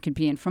education you could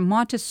be in, from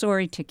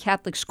Montessori to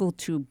Catholic school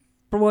to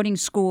boarding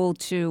school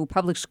to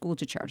public school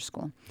to charter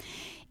school.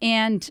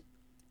 And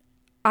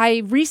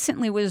I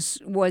recently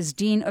was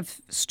Dean of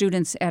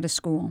Students at a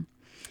school.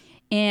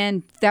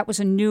 And that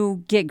was a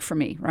new gig for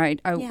me, right?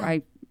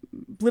 I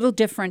little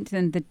different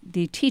than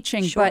the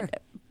teaching, Sure.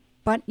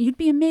 but you'd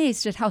be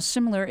amazed at how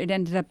similar it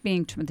ended up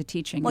being to the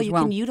teaching Well, as you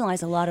well. can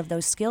utilize a lot of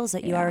those skills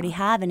that you already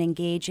have in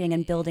engaging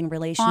and building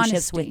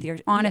relationships with your...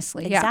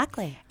 Honestly,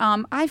 exactly.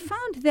 I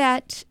found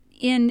that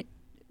in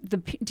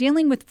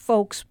dealing with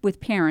folks, with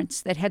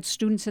parents that had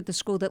students at the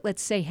school that,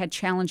 let's say, had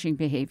challenging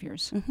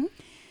behaviors,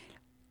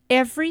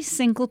 every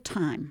single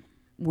time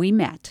we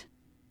met,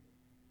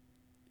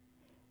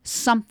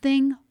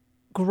 something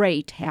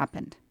great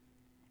happened.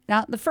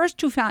 Now, the first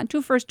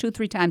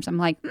 3 times, I'm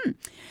like,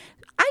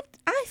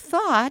 I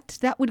thought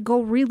that would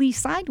go really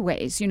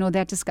sideways,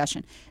 that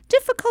discussion.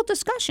 Difficult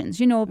discussions,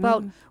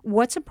 about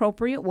what's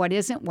appropriate, what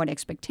isn't, what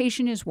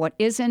expectation is, what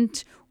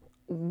isn't,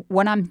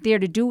 what I'm there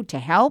to do to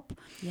help.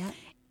 Yeah.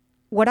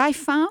 What I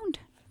found,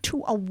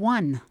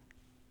 2-1,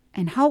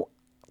 and how,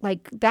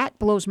 that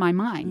blows my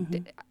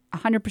mind,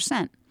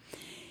 100%.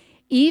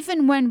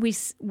 Even when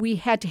we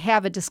had to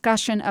have a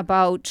discussion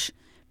about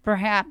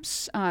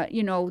perhaps,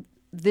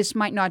 this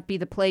might not be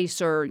the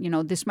place or,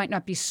 this might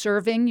not be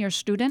serving your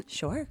student.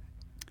 Sure.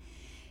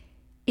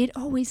 It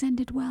always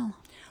ended well.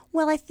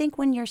 Well, I think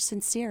when you're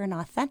sincere and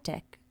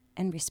authentic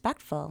and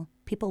respectful,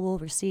 people will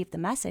receive the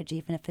message,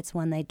 even if it's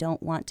one they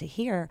don't want to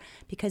hear,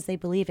 because they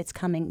believe it's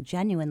coming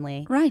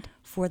genuinely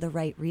for the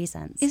right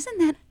reasons. Isn't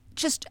that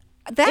just...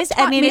 That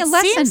taught me a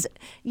lesson.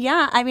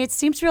 It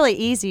seems really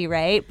easy,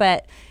 right?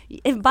 But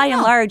by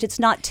and large, it's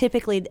not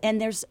typically.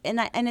 And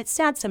it's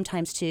sad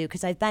sometimes too,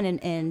 because I've been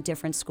in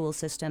different school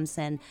systems,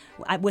 and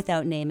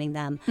without naming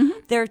them,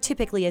 there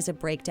typically is a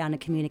breakdown in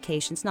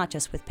communications, not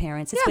just with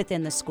parents, it's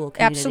within the school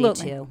community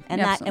too,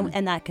 and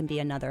that can be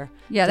another.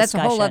 Yeah, that's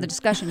a whole other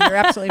discussion. You're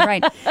absolutely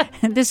right.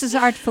 This is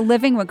Artful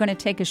Living. We're going to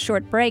take a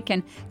short break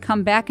and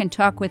come back and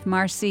talk with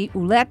Marcy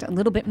Ouellette a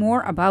little bit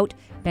more about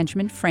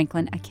Benjamin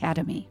Franklin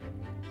Academy.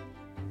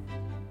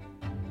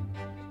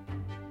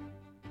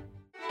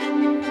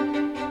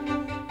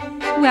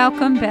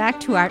 Welcome back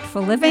to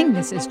Artful Living.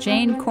 This is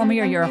Jane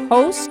Cormier, your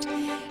host,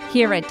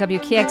 here at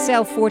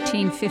WKXL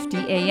 1450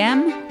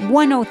 AM,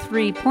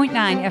 103.9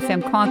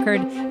 FM Concord,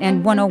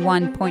 and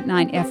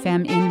 101.9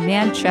 FM in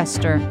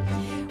Manchester.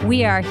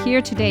 We are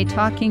here today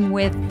talking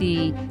with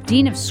the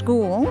Dean of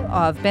School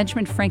of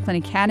Benjamin Franklin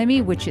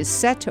Academy, which is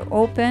set to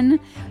open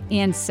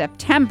in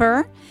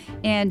September.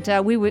 And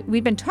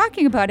we've been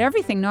talking about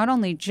everything, not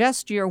only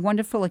just your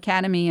wonderful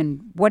academy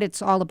and what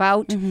it's all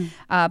about,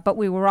 but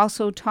we were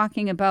also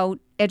talking about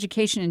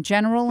education in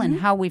general and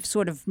how we've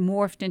sort of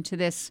morphed into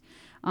this,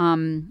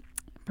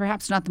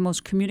 perhaps not the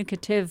most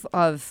communicative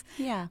of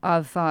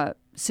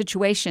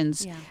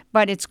situations,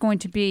 but it's going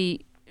to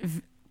be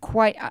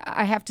quite,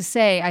 I have to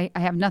say, I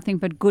have nothing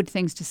but good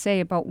things to say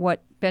about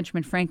what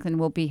Benjamin Franklin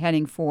will be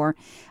heading for.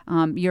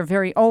 You're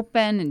very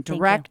open and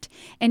direct.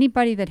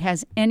 Anybody that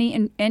has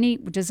any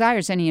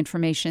desires any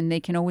information, they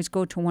can always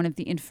go to one of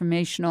the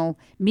informational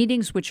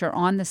meetings, which are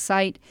on the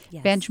site,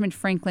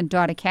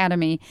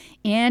 benjaminfranklin.academy,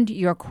 and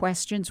your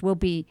questions will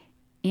be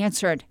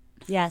answered.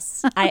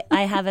 Yes, I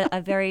have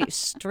a very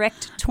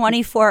strict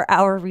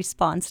 24-hour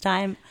response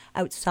time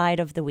outside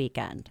of the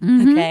weekend.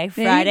 Okay,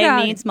 Friday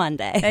means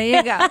Monday. There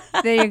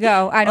you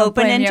go. I don't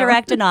open blame and you.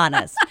 direct and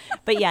honest.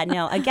 But yeah,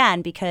 no,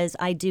 again, because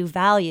I do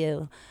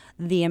value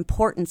the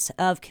importance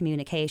of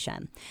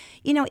communication.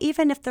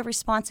 Even if the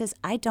response is,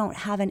 I don't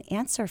have an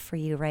answer for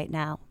you right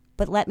now,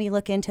 but let me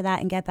look into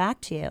that and get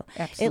back to you.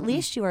 Absolutely. At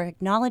least you are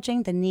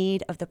acknowledging the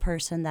need of the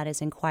person that is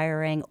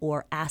inquiring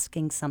or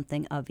asking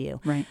something of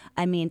you. Right.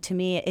 I mean, to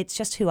me, it's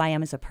just who I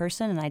am as a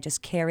person, and I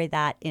just carry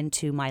that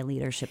into my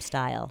leadership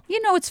style.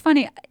 It's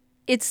funny.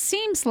 It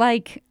seems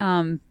like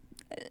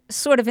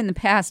sort of in the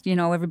past,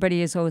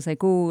 everybody is always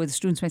like, oh, the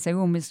students might say,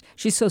 oh,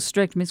 she's so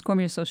strict, Miss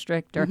Cormier is so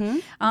strict.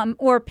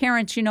 Or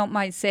parents,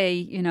 might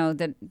say,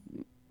 that,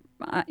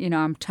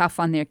 I'm tough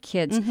on their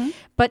kids.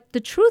 But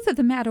the truth of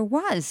the matter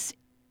was,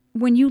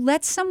 when you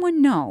let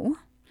someone know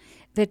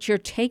that you're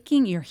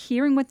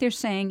hearing what they're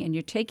saying and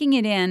you're taking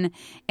it in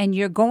and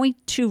you're going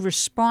to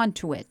respond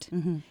to it,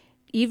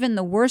 even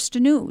the worst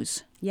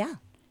news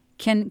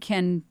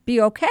can be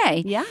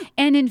okay. Yeah.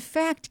 And in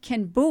fact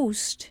can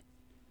boost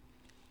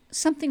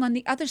something on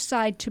the other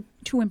side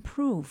to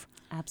improve.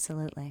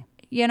 Absolutely.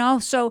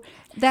 So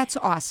that's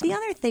awesome. The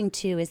other thing,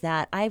 too, is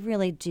that I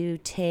really do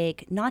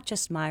take not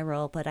just my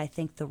role, but I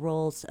think the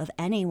roles of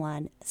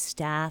anyone,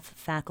 staff,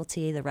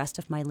 faculty, the rest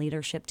of my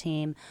leadership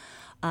team.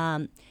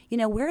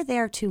 We're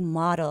there to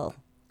model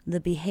the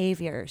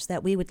behaviors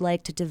that we would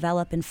like to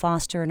develop and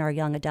foster in our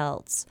young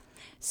adults.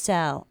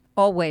 So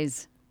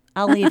always.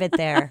 I'll leave it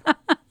there.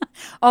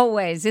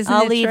 Always, isn't it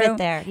I'll true? leave it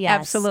there, yes.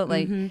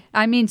 Absolutely. Mm-hmm.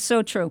 I mean,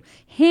 so true.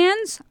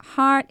 Hands,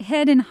 heart,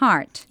 head, and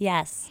heart.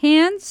 Yes.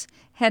 Hands,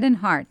 head, and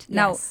heart.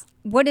 Now, Yes.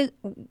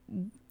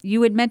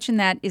 you had mentioned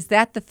that. Is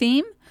that the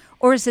theme?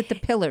 Or is it the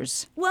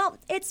pillars? Well,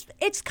 it's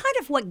kind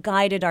of what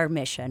guided our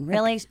mission,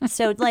 really.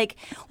 So,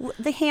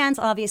 the hands,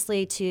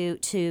 obviously,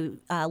 to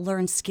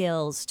learn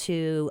skills,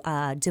 to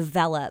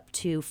develop,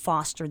 to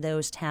foster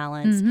those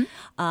talents.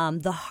 Mm-hmm.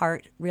 The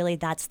heart, really,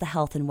 that's the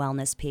health and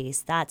wellness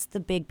piece. That's the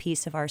big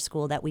piece of our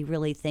school that we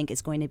really think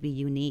is going to be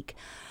unique.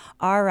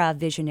 Our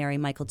visionary,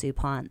 Michael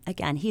DuPont,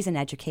 again, he's an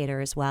educator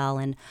as well,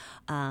 and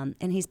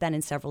he's been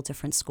in several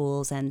different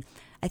schools. And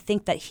I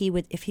think that he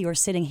would, if he were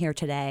sitting here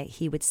today,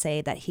 he would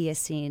say that he has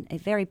seen a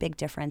very big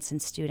difference in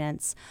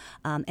students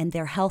and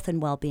their health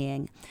and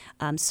well-being.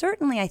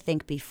 Certainly, I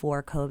think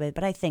before COVID,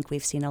 but I think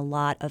we've seen a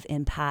lot of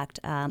impact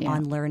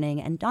on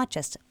learning, and not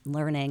just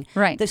learning,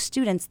 right. The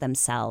students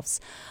themselves.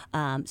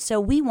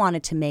 So we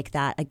wanted to make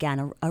that,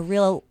 again, a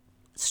real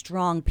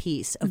strong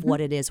piece of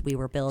what it is we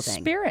were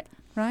building. Spirit,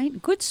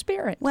 right? Good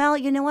spirit. Well,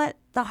 you know what?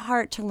 The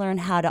heart to learn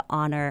how to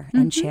honor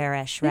and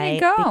cherish, right?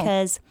 There you go.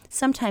 Because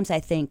sometimes I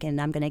think, and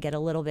I'm going to get a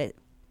little bit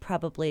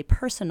probably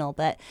personal,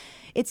 but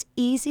it's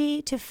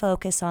easy to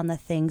focus on the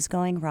things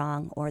going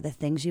wrong or the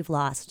things you've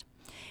lost.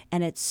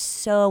 And it's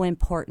so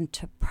important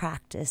to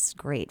practice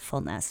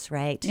gratefulness,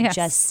 right? To Yes.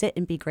 just sit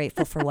and be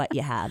grateful for what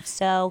you have.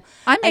 So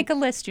I make a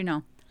list,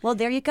 Well,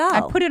 there you go.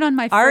 I put it on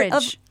my Art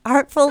fridge. of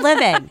artful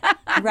living,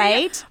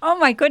 right? Oh,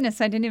 my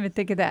goodness. I didn't even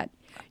think of that.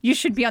 You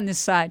should be on this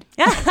side.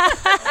 Are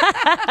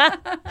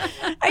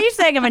you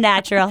saying I'm a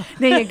natural?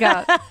 There you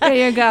go. There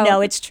you go.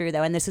 No, it's true,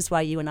 though, and this is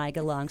why you and I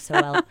get along so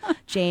well.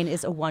 Jane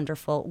is a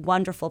wonderful,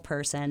 wonderful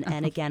person,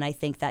 and again, I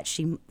think that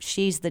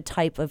she's the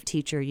type of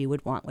teacher you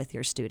would want with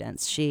your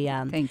students.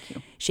 Thank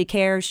you. She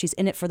cares. She's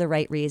in it for the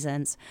right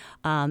reasons,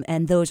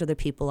 and those are the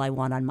people I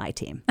want on my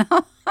team.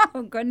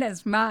 Oh,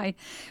 goodness my.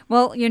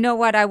 Well, you know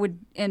what? I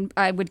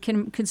would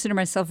consider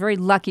myself very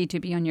lucky to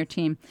be on your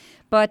team.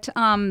 But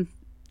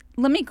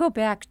let me go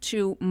back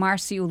to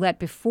Marcy Ouellette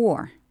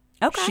before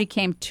she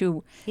came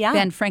to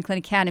Ben Franklin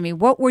Academy.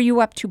 What were you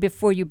up to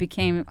before you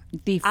became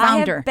the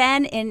founder? I have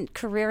been in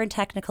career and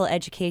technical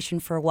education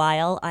for a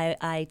while.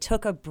 I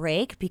took a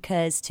break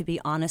because, to be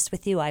honest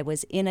with you, I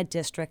was in a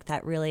district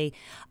that really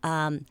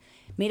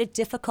made it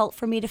difficult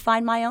for me to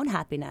find my own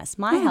happiness.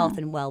 My health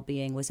and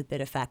well-being was a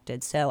bit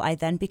affected. So I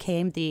then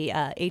became the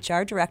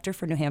HR director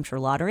for New Hampshire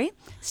Lottery.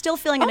 Still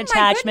feeling an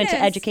attachment to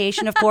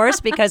education, of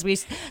course, because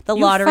the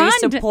lottery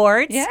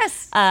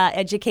supports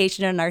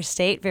education in our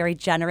state very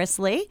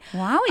generously.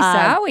 Wowie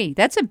zowie.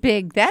 That's a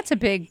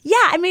big. Yeah,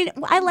 I mean,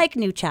 I like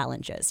new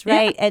challenges,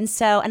 right? Yeah.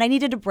 And I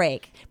needed a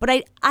break.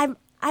 But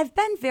I've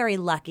been very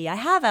lucky. I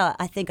have,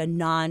 I think, a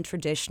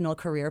non-traditional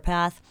career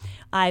path.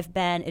 I've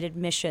been an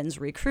admissions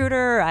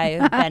recruiter. I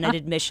have been an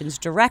admissions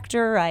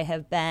director. I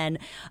have been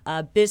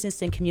a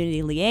business and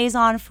community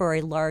liaison for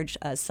a large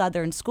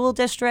southern school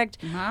district.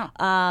 Wow.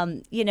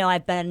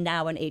 I've been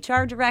now an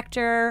HR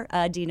director,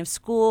 a dean of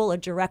school, a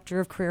director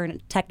of career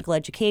and technical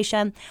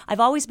education. I've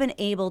always been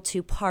able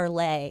to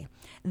parlay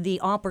the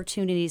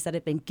opportunities that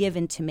have been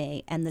given to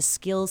me and the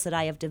skills that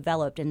I have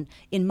developed in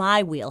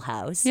my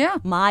wheelhouse,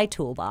 my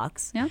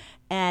toolbox,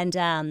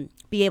 and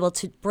be able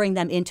to bring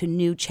them into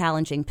new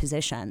challenging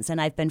positions. And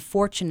I've been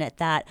fortunate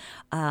that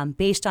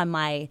based on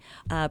my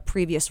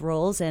previous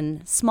roles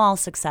and small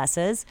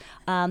successes,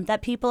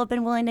 that people have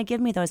been willing to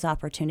give me those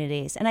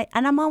opportunities. And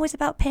I'm always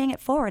about paying it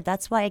forward.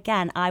 That's why,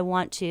 again, I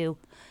want to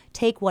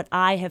take what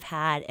I have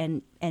had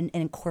and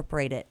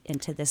incorporate it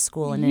into this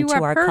school and into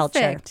our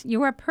culture.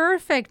 You are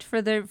perfect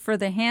for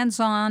the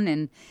hands-on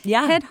and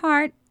head,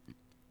 heart,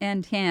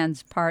 and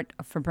hands part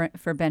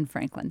for Ben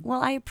Franklin.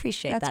 Well, I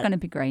appreciate that. That's going to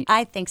be great.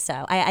 I think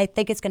so. I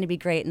think it's going to be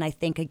great, and I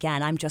think,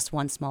 again, I'm just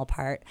one small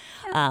part.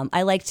 Yeah.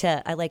 I like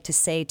to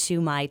say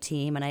to my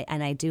team,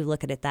 and I do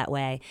look at it that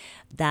way,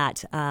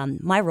 that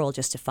my role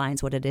just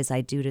defines what it is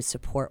I do to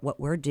support what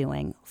we're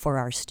doing for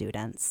our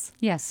students.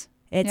 Yes.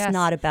 It's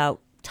not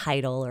about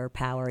title or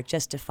power. It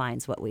just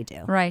defines what we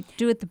do. Right.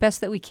 Do it the best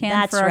that we can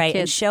That's for our right.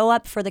 kids. And show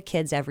up for the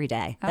kids every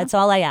day. That's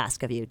all I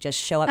ask of you. Just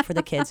show up for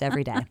the kids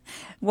every day.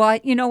 Well,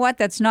 you know what?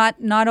 That's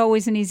not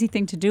always an easy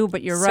thing to do,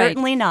 but you're right.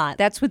 Certainly not.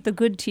 That's what the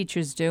good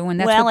teachers do, and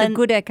that's what the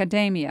good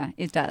academia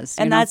does.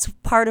 And that's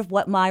part of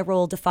what my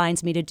role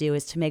defines me to do,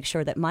 is to make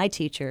sure that my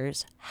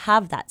teachers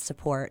have that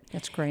support.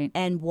 That's great.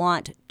 And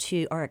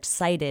are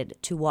excited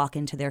to walk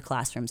into their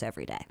classrooms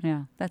every day.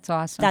 Yeah, that's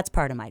awesome. That's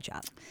part of my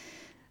job.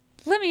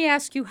 Let me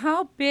ask you,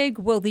 how big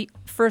will the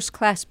first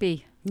class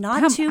be?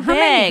 Not too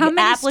big. How many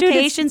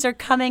applications are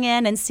coming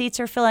in and seats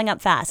are filling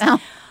up fast.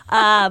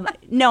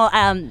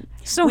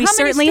 So we how many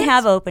certainly students?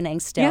 have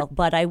openings still, Yeah.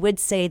 but I would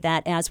say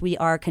that as we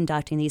are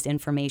conducting these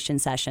information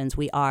sessions,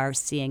 we are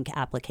seeing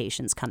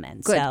applications come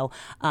in. Good. So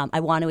I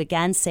want to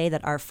again say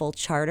that our full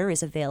charter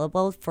is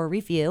available for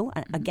review.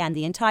 Again,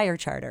 the entire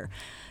charter.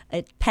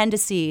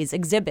 Appendices,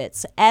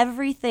 exhibits,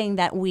 everything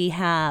that we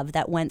have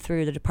that went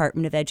through the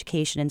Department of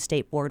Education and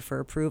State Board for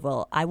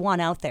approval, I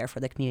want out there for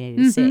the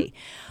community to see.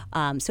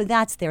 So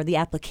that's there, the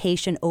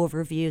application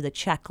overview, the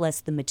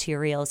checklist, the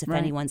materials, if Right.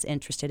 anyone's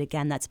interested.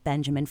 Again, that's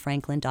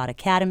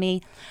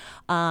benjaminfranklin.academy.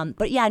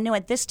 But yeah, no,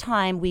 at this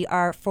time, we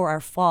are, for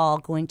our fall,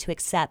 going to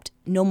accept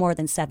no more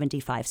than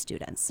 75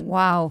 students.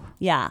 Wow.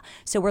 Yeah.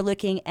 So we're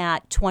looking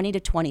at 20 to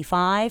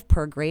 25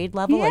 per grade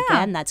level. Yeah.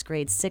 Again, that's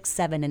grades 6,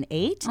 7, and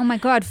 8. Oh my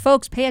God,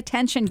 folks, pay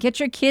attention. Get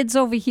your kids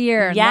over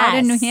here. Yes. Not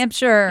in New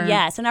Hampshire.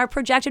 Yes, and our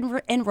projected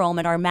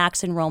enrollment, our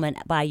max enrollment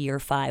by year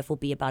 5 will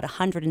be about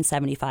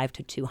 175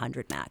 to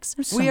 200 max.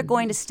 We are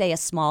going to stay a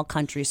small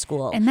country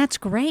school. And that's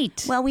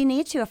great. Well, we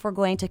need to if we're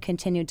going to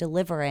continue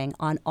delivering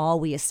on all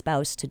we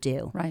espouse to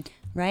do. Right.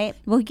 Right?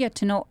 We'll get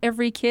to know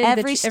every kid,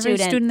 Every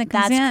student that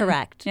comes in. That's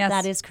correct. Yes.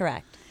 That is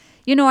correct.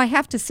 You know, I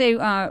have to say,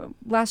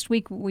 last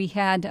week we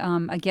had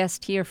a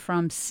guest here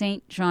from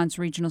St. John's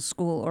Regional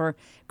School, or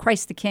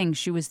Christ the King.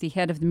 She was the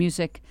head of the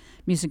music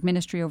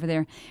ministry over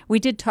there. We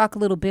did talk a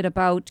little bit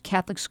about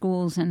Catholic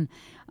schools and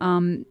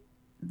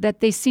that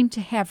they seem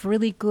to have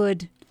really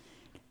good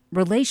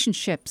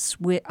relationships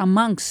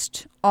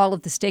amongst all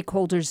of the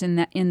stakeholders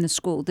in the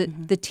school.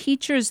 The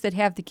teachers that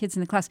have the kids in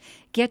the class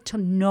get to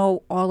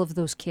know all of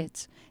those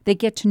kids. They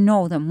get to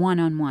know them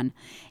one-on-one.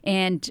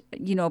 And,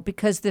 you know,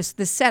 because the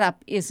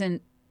setup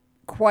isn't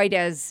quite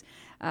as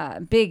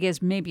big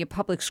as maybe a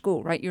public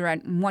school, right? You're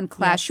at one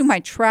class. Yes. You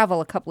might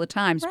travel a couple of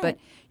times, Right. but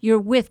you're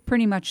with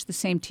pretty much the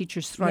same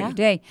teachers throughout your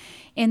day.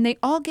 And they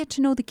all get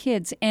to know the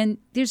kids. And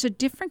there's a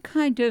different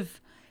kind of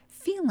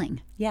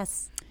feeling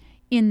Yes.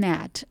 in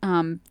that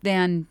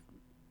than,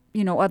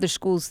 you know, other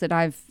schools that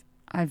I've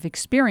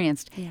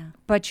experienced. Yeah.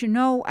 But, you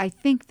know, I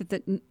think that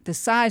the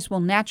size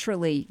will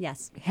naturally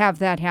Yes. have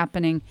that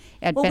happening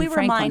at Well, Ben we were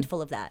Franklin. mindful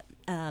of that.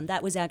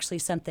 That was actually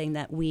something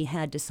that we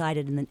had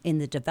decided in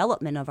the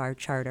development of our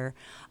charter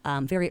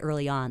very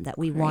early on, that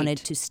we wanted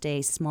to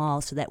stay small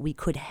so that we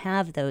could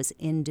have those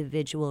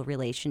individual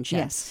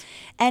relationships.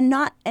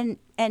 Yes.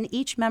 And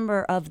each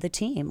member of the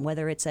team,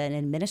 whether it's an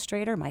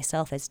administrator,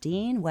 myself as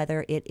dean,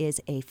 whether it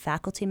is a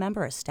faculty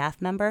member, a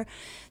staff member,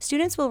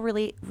 students will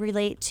really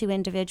relate to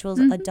individuals,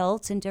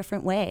 adults in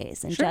different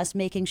ways, and just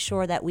making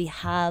sure that we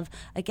have,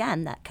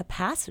 again, that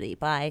capacity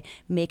by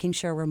making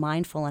sure we're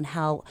mindful on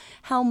how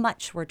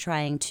much we're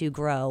trying to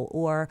grow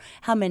or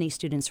how many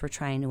students we're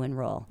trying to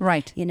enroll.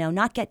 Right. You know,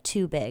 not get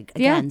too big,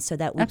 Yeah, again, so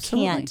that we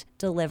absolutely. can't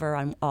deliver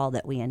on all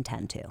that we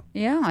intend to.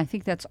 Yeah, I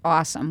think that's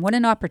awesome. What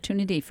an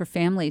opportunity for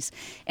families.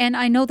 And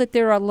I know that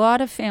there are a lot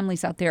of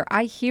families out there.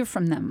 I hear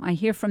from them. I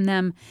hear from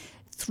them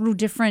through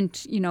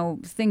different, you know,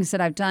 things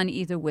that I've done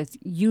either with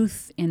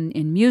youth in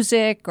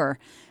music or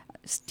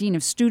dean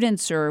of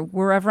students or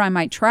wherever I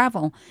might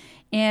travel.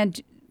 And,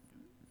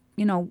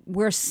 you know,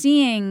 we're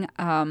seeing,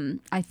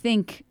 I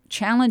think,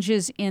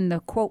 challenges in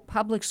the, quote,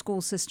 public school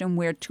system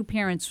where two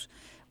parents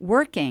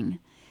working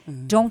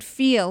don't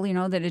feel, you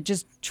know, that are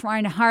just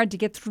trying hard to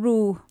get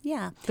through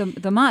Yeah.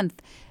 the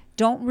month,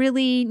 don't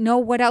really know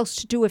what else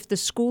to do if the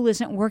school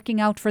isn't working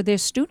out for their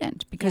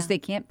student because Yeah. they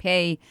can't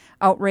pay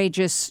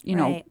outrageous, you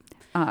know.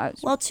 Right.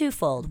 Well,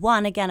 twofold.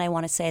 One, again, I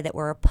want to say that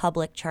we're a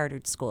public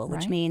chartered school,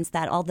 which Right. means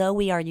that although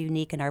we are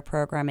unique in our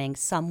programming,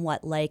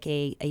 somewhat like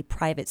a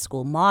private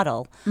school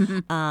model,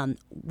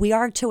 we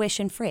are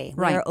tuition free.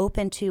 Right. We are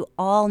open to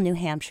all New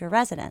Hampshire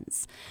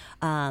residents.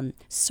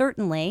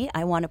 Certainly,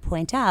 I want to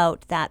point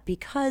out that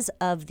because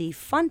of the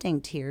funding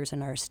tiers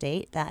in our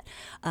state, that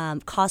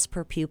cost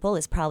per pupil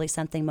is probably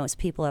something most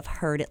people have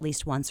heard at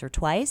least once or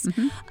twice.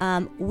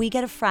 We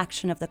get a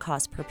fraction of the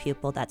cost per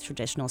pupil that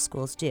traditional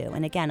schools do.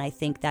 And again, I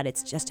think that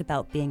it's just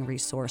about being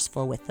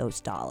resourceful with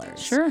those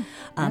dollars. Sure.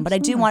 But I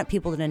do want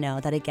people to know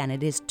that, again,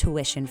 it is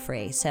tuition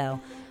free. So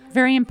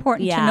Very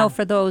important to Yeah. know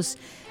for those.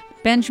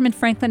 Benjamin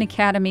Franklin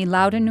Academy,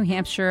 Loudon, New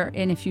Hampshire.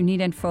 And if you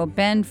need info,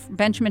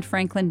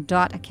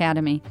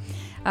 benjaminfranklin.academy.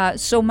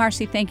 So,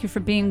 Marcy, thank you for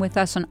being with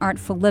us on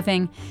Artful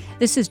Living.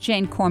 This is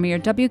Jane Cormier,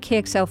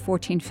 WKXL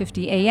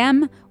 1450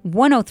 AM,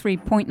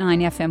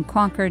 103.9 FM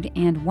Concord,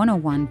 and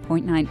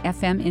 101.9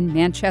 FM in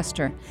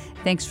Manchester.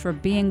 Thanks for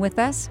being with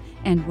us,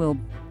 and we'll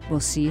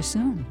see you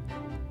soon.